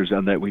mobsters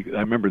on that.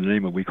 I remember the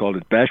name of, we called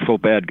it Bashful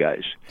Bad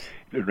Guys.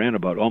 It ran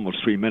about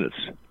almost 3 minutes,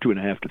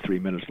 2.5 to 3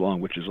 minutes long,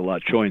 which is a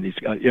lot, showing these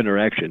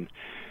interaction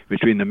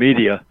between the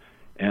media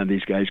and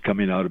these guys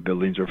coming out of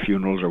buildings or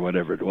funerals or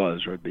whatever it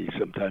was, or it'd be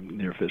sometime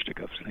near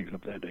fisticuffs, things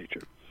of that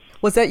nature.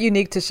 Was that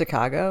unique to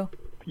Chicago?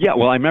 Yeah,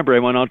 well, I remember I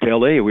went out to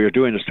L.A. We were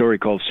doing a story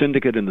called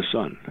Syndicate in the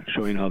Sun,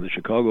 showing how the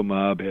Chicago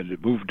mob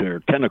had moved their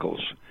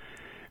tentacles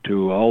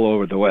to all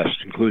over the West,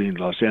 including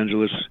Los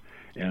Angeles,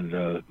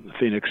 and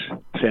Phoenix,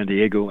 San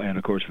Diego, and,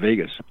 of course,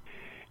 Vegas.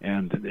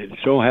 And it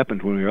so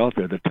happened when we were out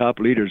there, the top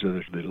leaders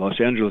of the Los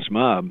Angeles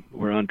mob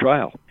were on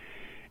trial.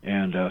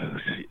 And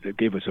it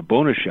gave us a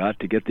bonus shot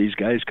to get these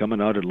guys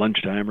coming out at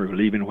lunchtime or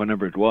leaving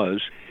whenever it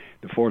was.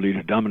 The four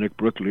leaders, Dominic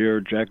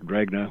Brooklier, Jack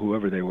Dragna,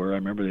 whoever they were, I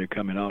remember they were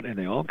coming out, and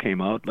they all came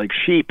out like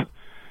sheep.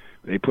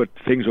 They put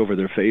things over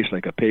their face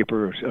like a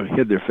paper, or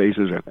hid their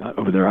faces or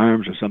over their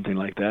arms or something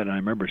like that. And I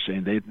remember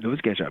saying,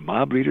 those guys are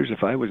mob leaders.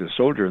 If I was a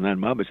soldier in that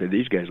mob, I'd say,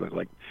 these guys look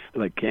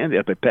like candy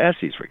up at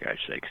Patsy's, for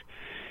God's sakes.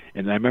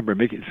 And I remember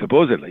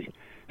supposedly,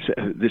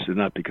 this is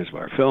not because of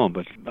our film,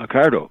 but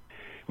Accardo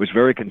was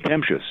very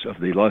contemptuous of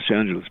the Los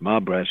Angeles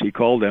mob brass. He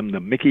called them the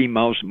Mickey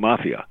Mouse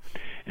Mafia.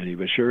 And he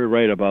was sure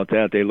right about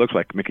that. They looked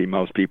like Mickey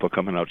Mouse people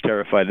coming out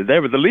terrified. They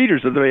were the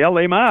leaders of the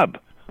L.A. mob.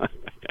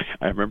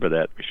 I remember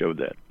that. We showed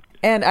that.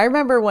 And I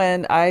remember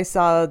when I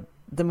saw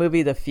the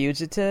movie The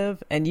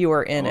Fugitive, and you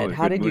were in it.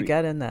 How did you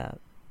get in that?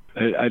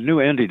 I knew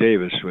Andy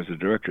Davis was the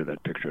director of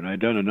that picture, and I'd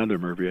done another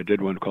movie. I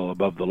did one called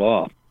Above the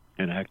Law,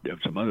 and acted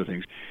some other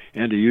things.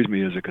 Andy used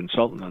me as a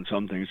consultant on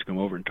some things to come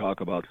over and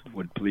talk about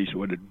what police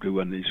would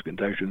do on these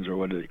contactions, or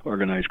what the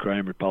organized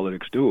crime or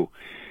politics do.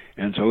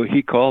 And so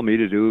he called me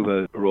to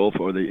do a role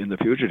in The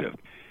Fugitive.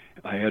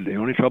 I had the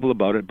only trouble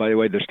about it. By the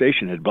way, the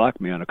station had blocked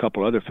me on a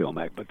couple other film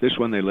acts, but this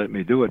one they let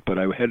me do it. But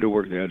I had to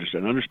work there. I just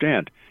said,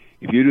 understand,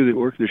 if you do the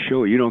work the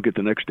show, you don't get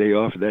the next day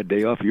off. That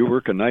day off, you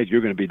work a night, you're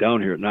going to be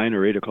down here at 9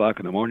 or 8 o'clock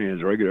in the morning as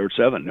a regular at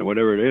 7, or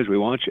whatever it is, we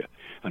want you.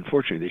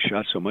 Unfortunately, they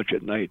shot so much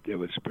at night, it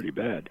was pretty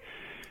bad.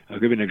 I'll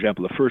give you an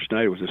example. The first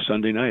night was a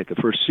Sunday night.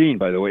 The first scene,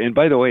 by the way, and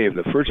by the way, if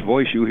the first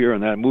voice you hear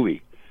in that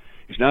movie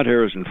is not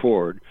Harrison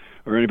Ford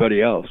or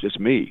anybody else, it's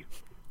me.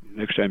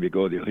 Next time you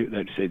go,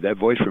 they'd say, that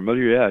voice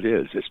familiar? Yeah, it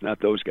is. It's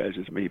not those guys,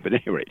 it's me. But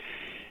anyway,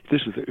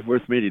 this is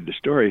worth meeting the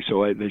story.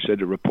 So they said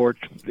to report,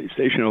 the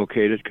station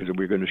okayed it because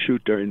we were going to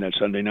shoot during that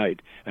Sunday night.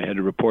 I had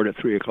to report at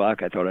 3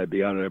 o'clock. I thought I'd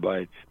be out there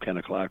by 10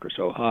 o'clock or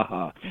so. Ha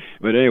ha.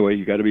 But anyway,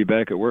 you got to be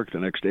back at work the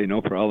next day.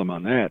 No problem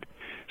on that.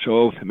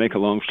 So to make a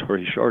long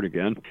story short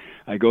again,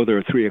 I go there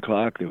at 3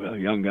 o'clock. The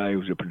young guy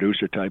who's a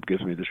producer type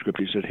gives me the script.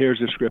 He said, here's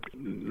the script.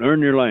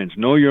 Learn your lines.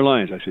 Know your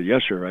lines. I said,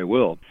 yes, sir, I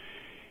will.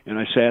 And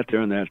I sat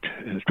there in that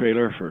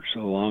trailer for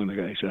so long. The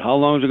guy said, how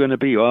long is it going to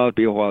be? Oh, it'll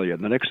be a while yet.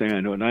 And the next thing I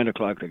know, at 9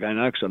 o'clock, the guy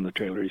knocks on the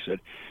trailer. He said,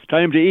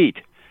 time to eat.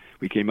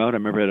 We came out. I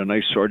remember I had a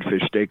nice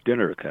swordfish steak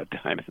dinner at that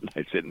time. And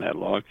I sitting that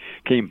long.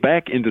 Came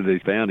back into the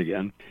van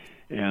again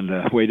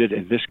and waited.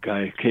 And this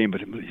guy came,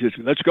 but he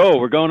said, let's go.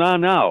 We're going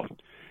on now.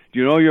 Do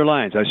you know your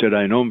lines? I said,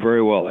 I know them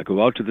very well. I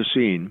go out to the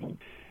scene.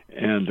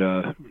 And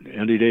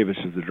Andy Davis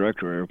is the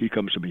director. He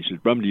comes to me. He says,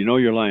 Brum, do you know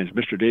your lines?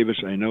 Mr. Davis,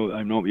 I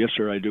know. Yes,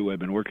 sir, I do. I've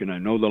been working. I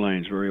know the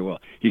lines very well.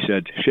 He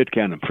said, shit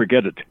cannon,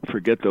 forget it.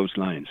 Forget those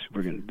lines.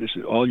 This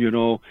is all you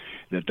know,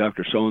 that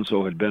Dr.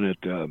 So-and-so had been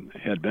at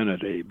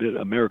a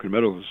American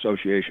Medical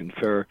Association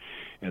fair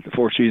at the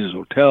Four Seasons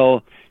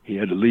Hotel. He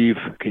had to leave,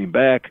 came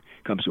back,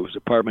 comes to his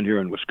apartment here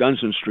on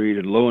Wisconsin Street,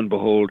 and lo and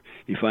behold,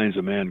 he finds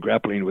a man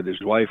grappling with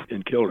his wife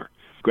and killed her.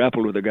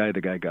 Grappled with the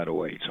guy got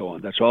away, so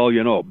on. That's all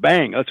you know.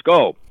 Bang, let's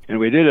go. And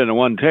we did it in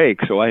one take,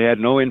 so I had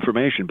no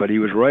information, but he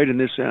was right in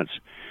this sense.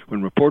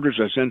 When reporters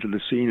are sent to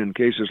the scene in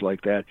cases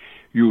like that,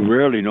 you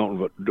rarely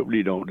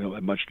don't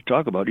have much to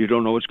talk about. You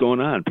don't know what's going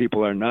on.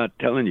 People are not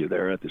telling you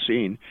they're at the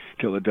scene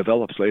till it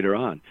develops later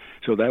on.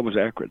 So that was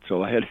accurate. So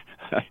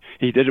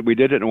we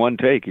did it in one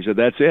take. He said,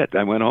 that's it.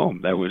 I went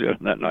home. That was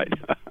it that night.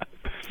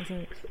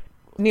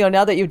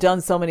 Now that you've done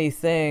so many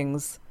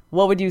things,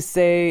 what would you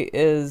say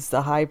is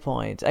the high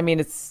point? I mean,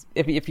 it's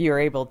if you're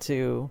able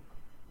to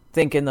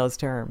think in those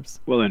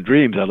terms. Well, in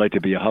dreams, I'd like to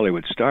be a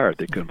Hollywood star.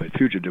 They could, but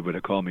Fugitive would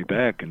have called me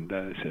back and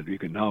said, you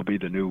can now be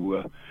the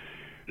new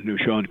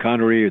Sean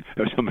Connery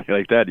or somebody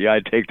like that. Yeah,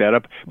 I'd take that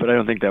up, but I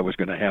don't think that was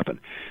going to happen.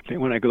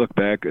 When I look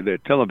back, the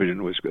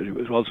television was good. It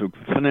was also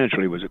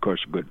financially was, of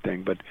course, a good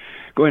thing. But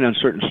going on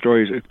certain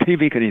stories,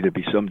 TV can either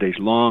be some days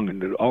long,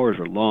 and the hours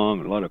are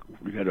long, and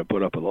you had to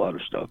put up with a lot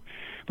of stuff.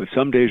 But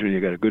some days when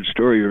you got a good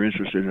story you're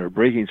interested in, or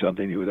breaking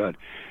something you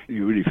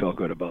really felt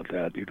good about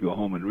that. You'd go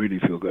home and really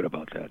feel good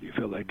about that. You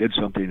feel I did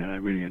something and I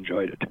really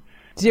enjoyed it.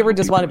 Do you ever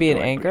just want to be an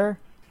anchor?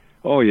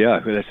 Oh, yeah,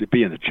 that's to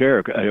be in the chair.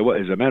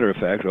 As a matter of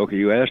fact, okay,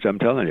 you asked, I'm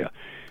telling you.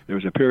 There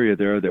was a period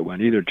there that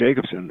when either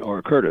Jacobson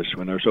or Curtis,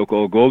 when their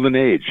so-called golden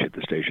age at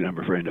the station, I'm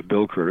referring to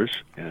Bill Curtis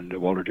and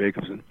Walter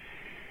Jacobson,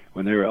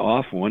 when they were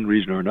off, for one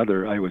reason or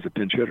another, I was a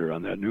pinch hitter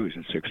on that news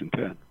at 6 and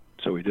 10.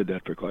 So we did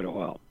that for quite a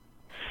while.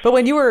 But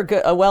when you were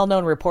a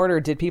well-known reporter,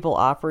 did people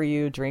offer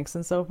you drinks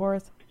and so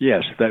forth?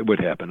 Yes, that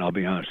would happen. I'll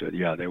be honest with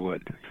you. Yeah, they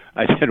would.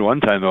 I did one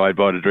time, though. I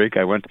bought a drink.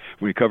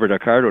 We covered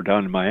Accardo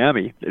down in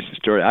Miami. It's a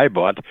story I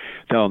bought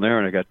down there,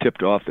 and I got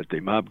tipped off that the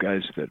mob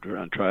guys that were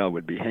on trial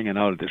would be hanging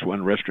out at this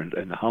one restaurant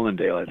in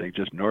Hollandale, I think,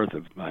 just north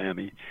of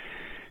Miami,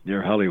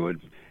 near Hollywood.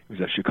 It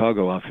was a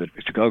Chicago outfit.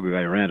 A Chicago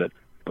guy ran it.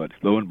 But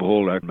lo and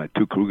behold, my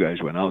two crew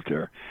guys went out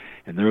there,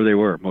 and there they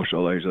were, most of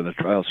the ladies on the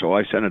trial. So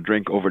I sent a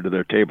drink over to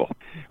their table.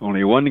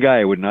 Only one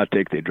guy would not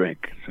take the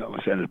drink. So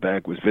I sent it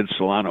back. It was Vince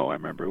Solano, I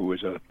remember, who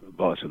was a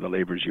boss of the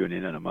labor's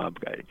union and a mob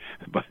guy.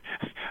 But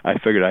I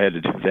figured I had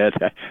to do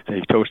that.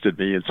 They toasted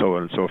me and so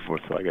on and so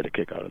forth, so I got a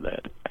kick out of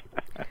that.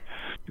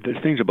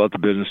 There's things about the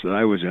business that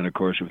I was in, of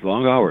course, with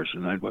long hours,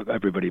 and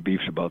everybody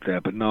beefs about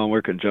that. But no,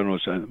 working general,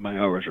 my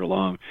hours are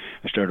long.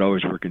 I started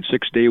always working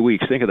 6-day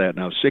weeks. Think of that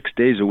now, 6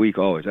 days a week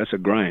always. That's a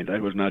grind.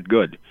 That was not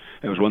good.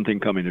 That was one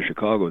thing coming to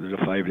Chicago. There's a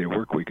 5-day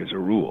work week as a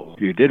rule.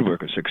 If you did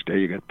work a 6-day,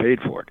 you got paid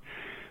for it.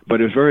 But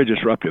it was very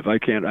disruptive. I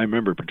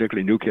remember,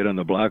 particularly New Kid on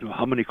the Block,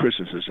 how many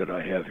Christmases did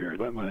I have here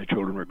when my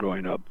children were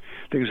growing up?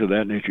 Things of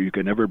that nature you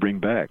could never bring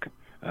back.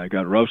 I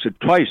got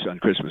rousted twice on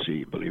Christmas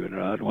Eve, believe it or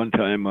not. One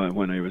time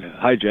when I was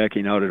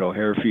hijacking out at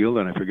O'Hare Field,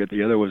 and I forget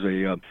the other was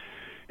a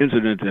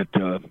incident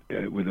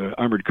that with an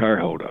armored car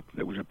holdup.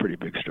 That was a pretty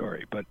big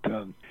story. But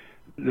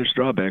there's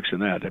drawbacks in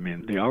that. I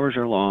mean, the hours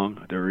are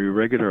long. They're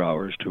irregular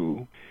hours,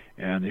 too.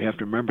 And you have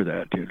to remember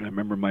that. I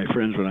remember my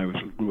friends when I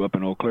grew up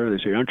in Eau Claire,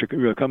 they say, aren't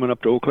you coming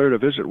up to Eau Claire to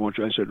visit, won't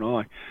you? I said,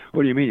 no.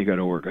 What do you mean you got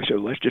to work? I said,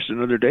 well, that's just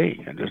another day.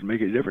 It doesn't make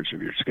any difference. If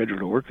you're scheduled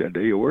to work that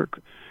day, you work.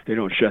 They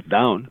don't shut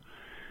down.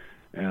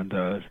 And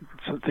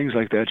so things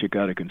like that you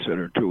got to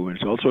consider, too. And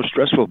it's also a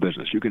stressful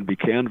business. You can be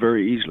canned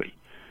very easily.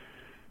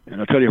 And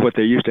I'll tell you what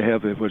they used to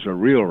have, it was a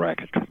real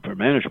racket for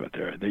management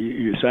there.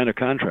 You sign a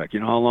contract. You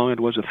know how long it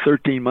was? A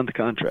 13-month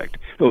contract.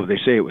 Oh, they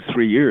say it was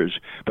 3 years,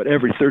 but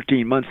every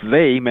 13 months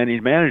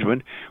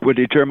management, would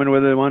determine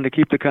whether they wanted to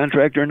keep the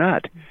contract or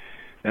not.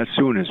 As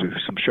soon as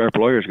some sharp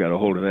lawyers got a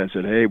hold of that and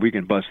said, hey, we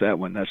can bust that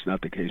one, that's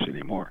not the case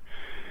anymore.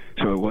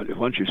 So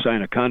once you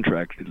sign a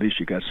contract, at least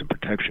you got some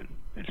protection,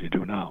 as you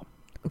do now.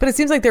 But it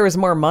seems like there was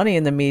more money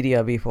in the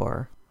media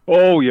before.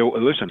 Oh, yeah.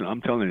 Listen,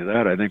 I'm telling you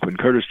that. I think when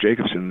Curtis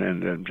Jacobson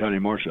and Johnny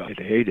Morse had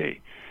the heyday,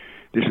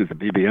 this is the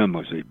BBM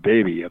was the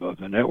baby of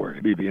the network.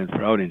 BBM's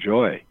Proud and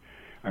Joy.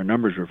 Our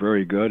numbers were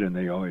very good, and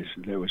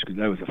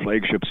that was a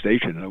flagship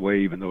station in a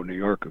way, even though New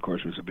York, of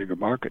course, was a bigger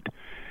market.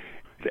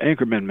 The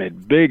anchormen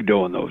made big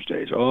dough in those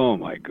days. Oh,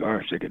 my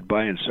gosh, they could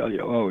buy and sell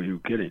you. Oh, are you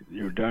kidding?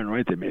 You're darn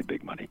right they made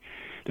big money.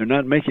 They're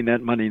not making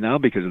that money now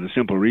because of the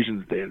simple reason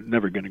that they're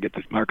never going to get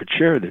the market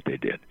share that they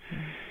did.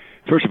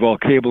 First of all,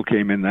 cable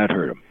came in, that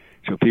hurt them.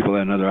 So people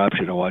had another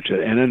option to watch it.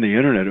 And then the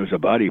Internet was a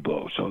body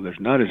blow. So there's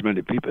not as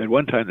many people. At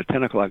one time, the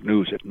 10 o'clock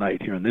news at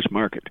night here in this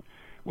market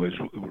was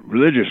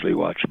religiously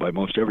watched by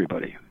most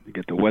everybody. You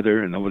get the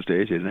weather in those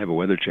days. They didn't have a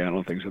weather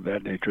channel, things of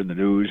that nature in the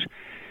news.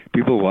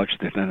 People watched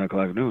the 10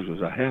 o'clock news. It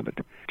was a habit.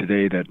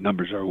 Today, that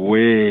numbers are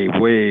way,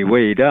 way,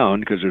 way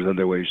down because there's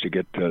other ways to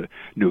get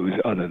news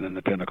other than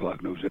the 10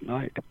 o'clock news at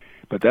night.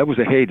 But that was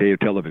the heyday of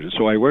television.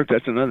 So I worked.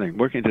 That's another thing.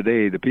 Working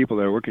today, the people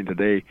that are working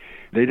today,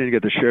 they didn't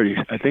get the share.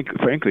 I think,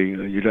 frankly,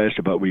 you asked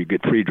about where you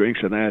get free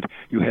drinks and that.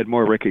 You had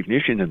more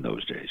recognition in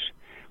those days.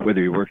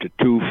 Whether you worked at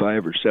 2,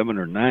 5, or 7,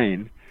 or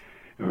 9,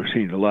 or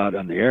seen a lot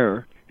on the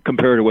air,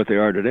 compared to what they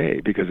are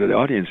today, because the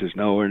audience is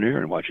nowhere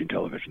near in watching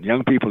television.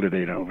 Young people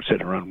today don't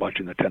sit around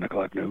watching the 10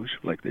 o'clock news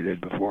like they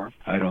did before.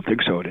 I don't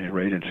think so at any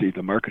rate, and see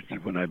the market,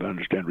 when I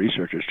understand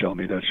researchers tell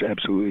me that's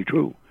absolutely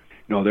true.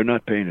 No, they're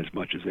not paying as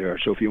much as they are.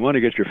 So if you want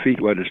to get your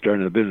feet wet and start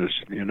in the business,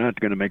 you're not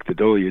going to make the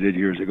dough you did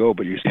years ago,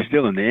 but you're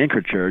still in the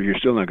anchor chair, you're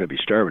still not going to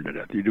be starving to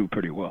death. You do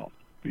pretty well.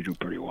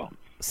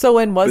 So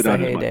when was the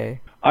heyday?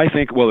 I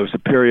think, well, it was a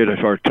period as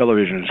far as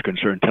television is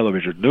concerned,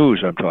 television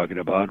news I'm talking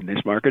about, in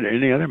this market,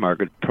 any other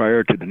market,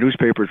 prior to the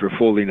newspapers were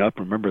folding up.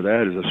 Remember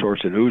that as a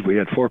source of news. We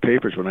had 4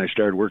 papers when I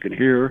started working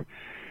here.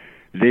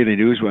 The Daily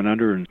News went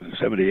under in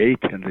 78,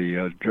 and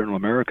the Journal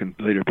American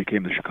later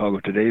became the Chicago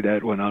Today.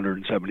 That went under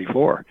in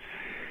 74.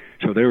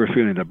 So they were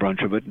feeling the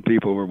brunt of it, and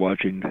people were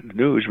watching the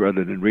news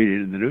rather than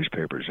reading in the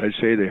newspapers. I'd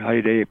say the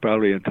high day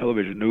probably in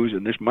television news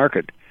in this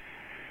market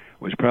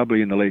was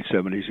probably in the late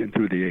 70s and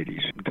through the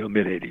 80s, until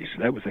mid-80s.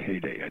 That was the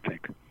heyday, I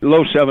think. The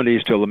low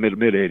 70s till the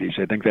mid-80s,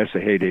 I think that's the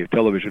heyday of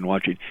television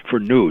watching for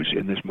news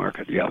in this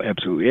market. Yeah,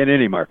 absolutely, in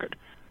any market.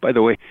 By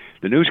the way,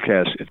 the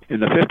newscast in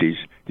the 50s,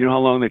 you know how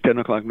long the 10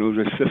 o'clock news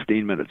was?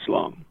 15 minutes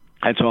long.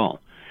 That's all.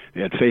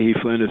 They had Fahey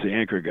Flynn as the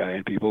anchor guy,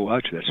 and people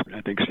watched this.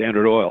 I think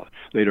Standard Oil,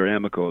 later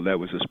Amoco, that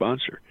was the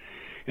sponsor.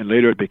 And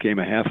later it became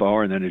a half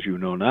hour, and then as you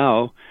know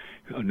now,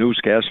 a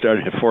newscast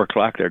started at 4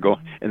 o'clock. They're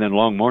going, and then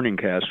long morning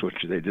casts, which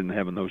they didn't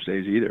have in those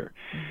days either.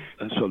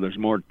 And so there's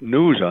more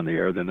news on the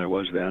air than there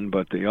was then,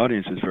 but the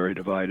audience is very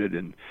divided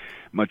and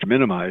much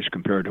minimized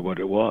compared to what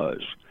it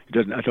was.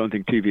 I don't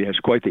think TV has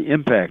quite the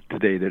impact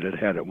today that it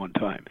had at one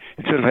time.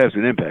 It still has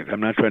an impact. I'm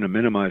not trying to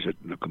minimize it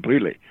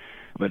completely,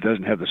 but it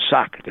doesn't have the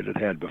sock that it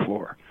had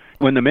before.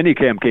 When the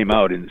Minicam came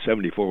out in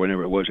 74,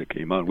 whenever it was it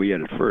came out, we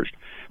had it first.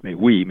 I mean,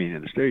 we,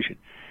 meaning the station.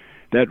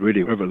 That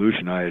really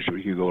revolutionized.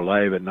 You could go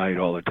live at night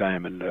all the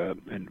time,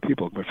 and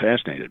people were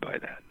fascinated by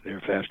that. They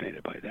were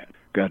fascinated by that.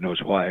 God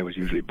knows why. It was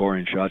usually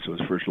boring shots.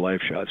 Those first live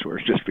shots were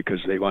just because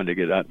they wanted to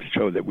get out and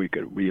show that we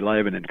could be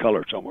live and in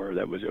color somewhere.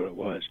 That was what it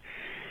was.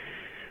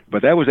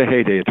 But that was a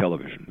heyday of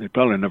television. It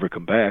probably never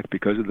come back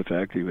because of the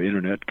fact that the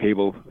internet,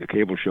 the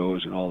cable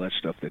shows, and all that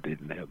stuff that they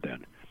didn't have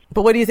then.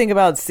 But what do you think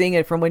about seeing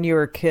it from when you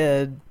were a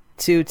kid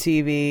to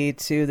TV,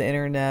 to the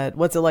internet?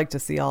 What's it like to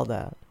see all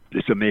that?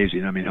 It's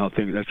amazing. I mean, how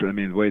things, that's what I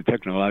mean, the way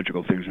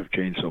technological things have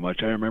changed so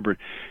much. I remember,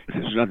 this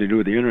has nothing to do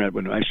with the internet,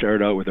 when I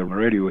started out with a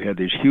radio, we had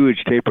these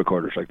huge tape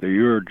recorders, like the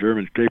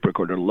Euro-German tape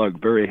recorder lug,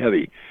 very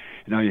heavy.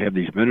 And now you have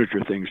these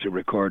miniature things to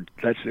record.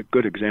 That's a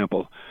good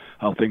example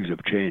how things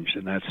have changed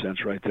in that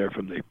sense right there,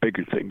 from the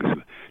bigger things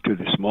to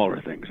the smaller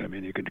things. I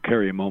mean, you can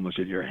carry them almost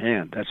in your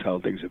hand. That's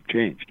how things have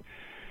changed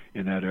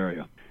in that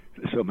area.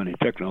 So many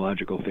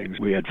technological things.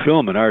 We had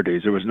film in our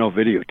days. There was no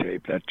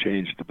videotape. That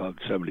changed about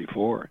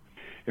 74.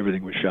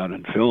 Everything was shot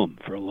on film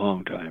for a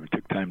long time. It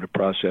took time to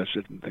process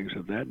it and things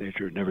of that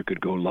nature. It never could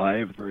go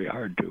live, very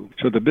hard to.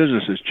 So the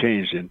business has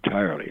changed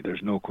entirely.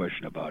 There's no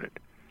question about it.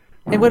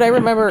 And what I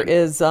remember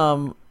is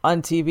on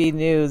TV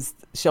news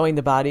showing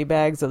the body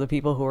bags of the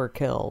people who were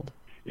killed.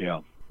 Yeah.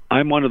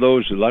 I'm one of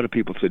those, a lot of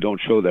people say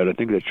don't show that. I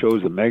think that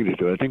shows the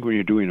magnitude. I think when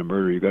you're doing a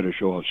murder, you've got to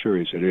show how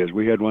serious it is.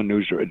 We had one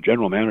a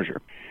general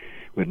manager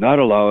would not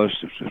allow us,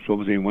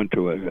 suppose he went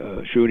to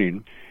a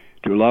shooting,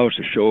 to allow us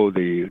to show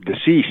the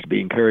deceased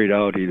being carried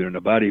out either in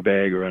a body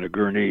bag or on a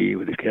gurney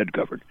with his head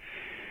covered.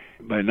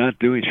 By not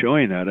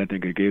showing that, I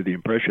think it gave the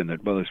impression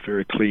that, well, it's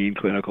very clean,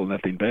 clinical,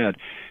 nothing bad.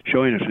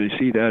 Showing us, we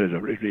see that as a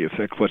really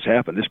affect what's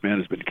happened. This man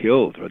has been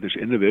killed, or this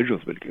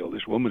individual's been killed,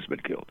 this woman's been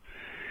killed.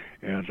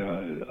 And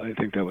I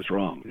think that was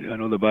wrong. I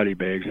know the body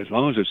bags, as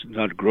long as it's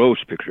not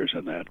gross pictures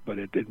on that, but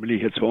it really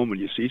hits home when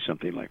you see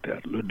something like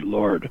that. Good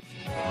Lord.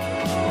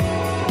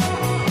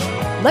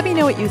 Let me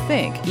know what you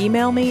think.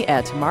 Email me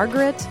at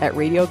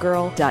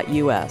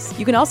margaret@radiogirl.us.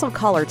 You can also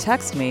call or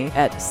text me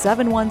at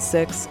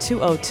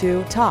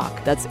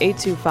 716-202-TALK. That's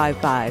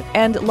 8255.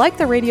 And like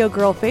the Radio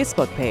Girl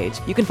Facebook page.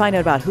 You can find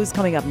out about who's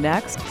coming up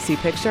next, see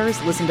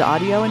pictures, listen to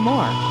audio, and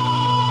more.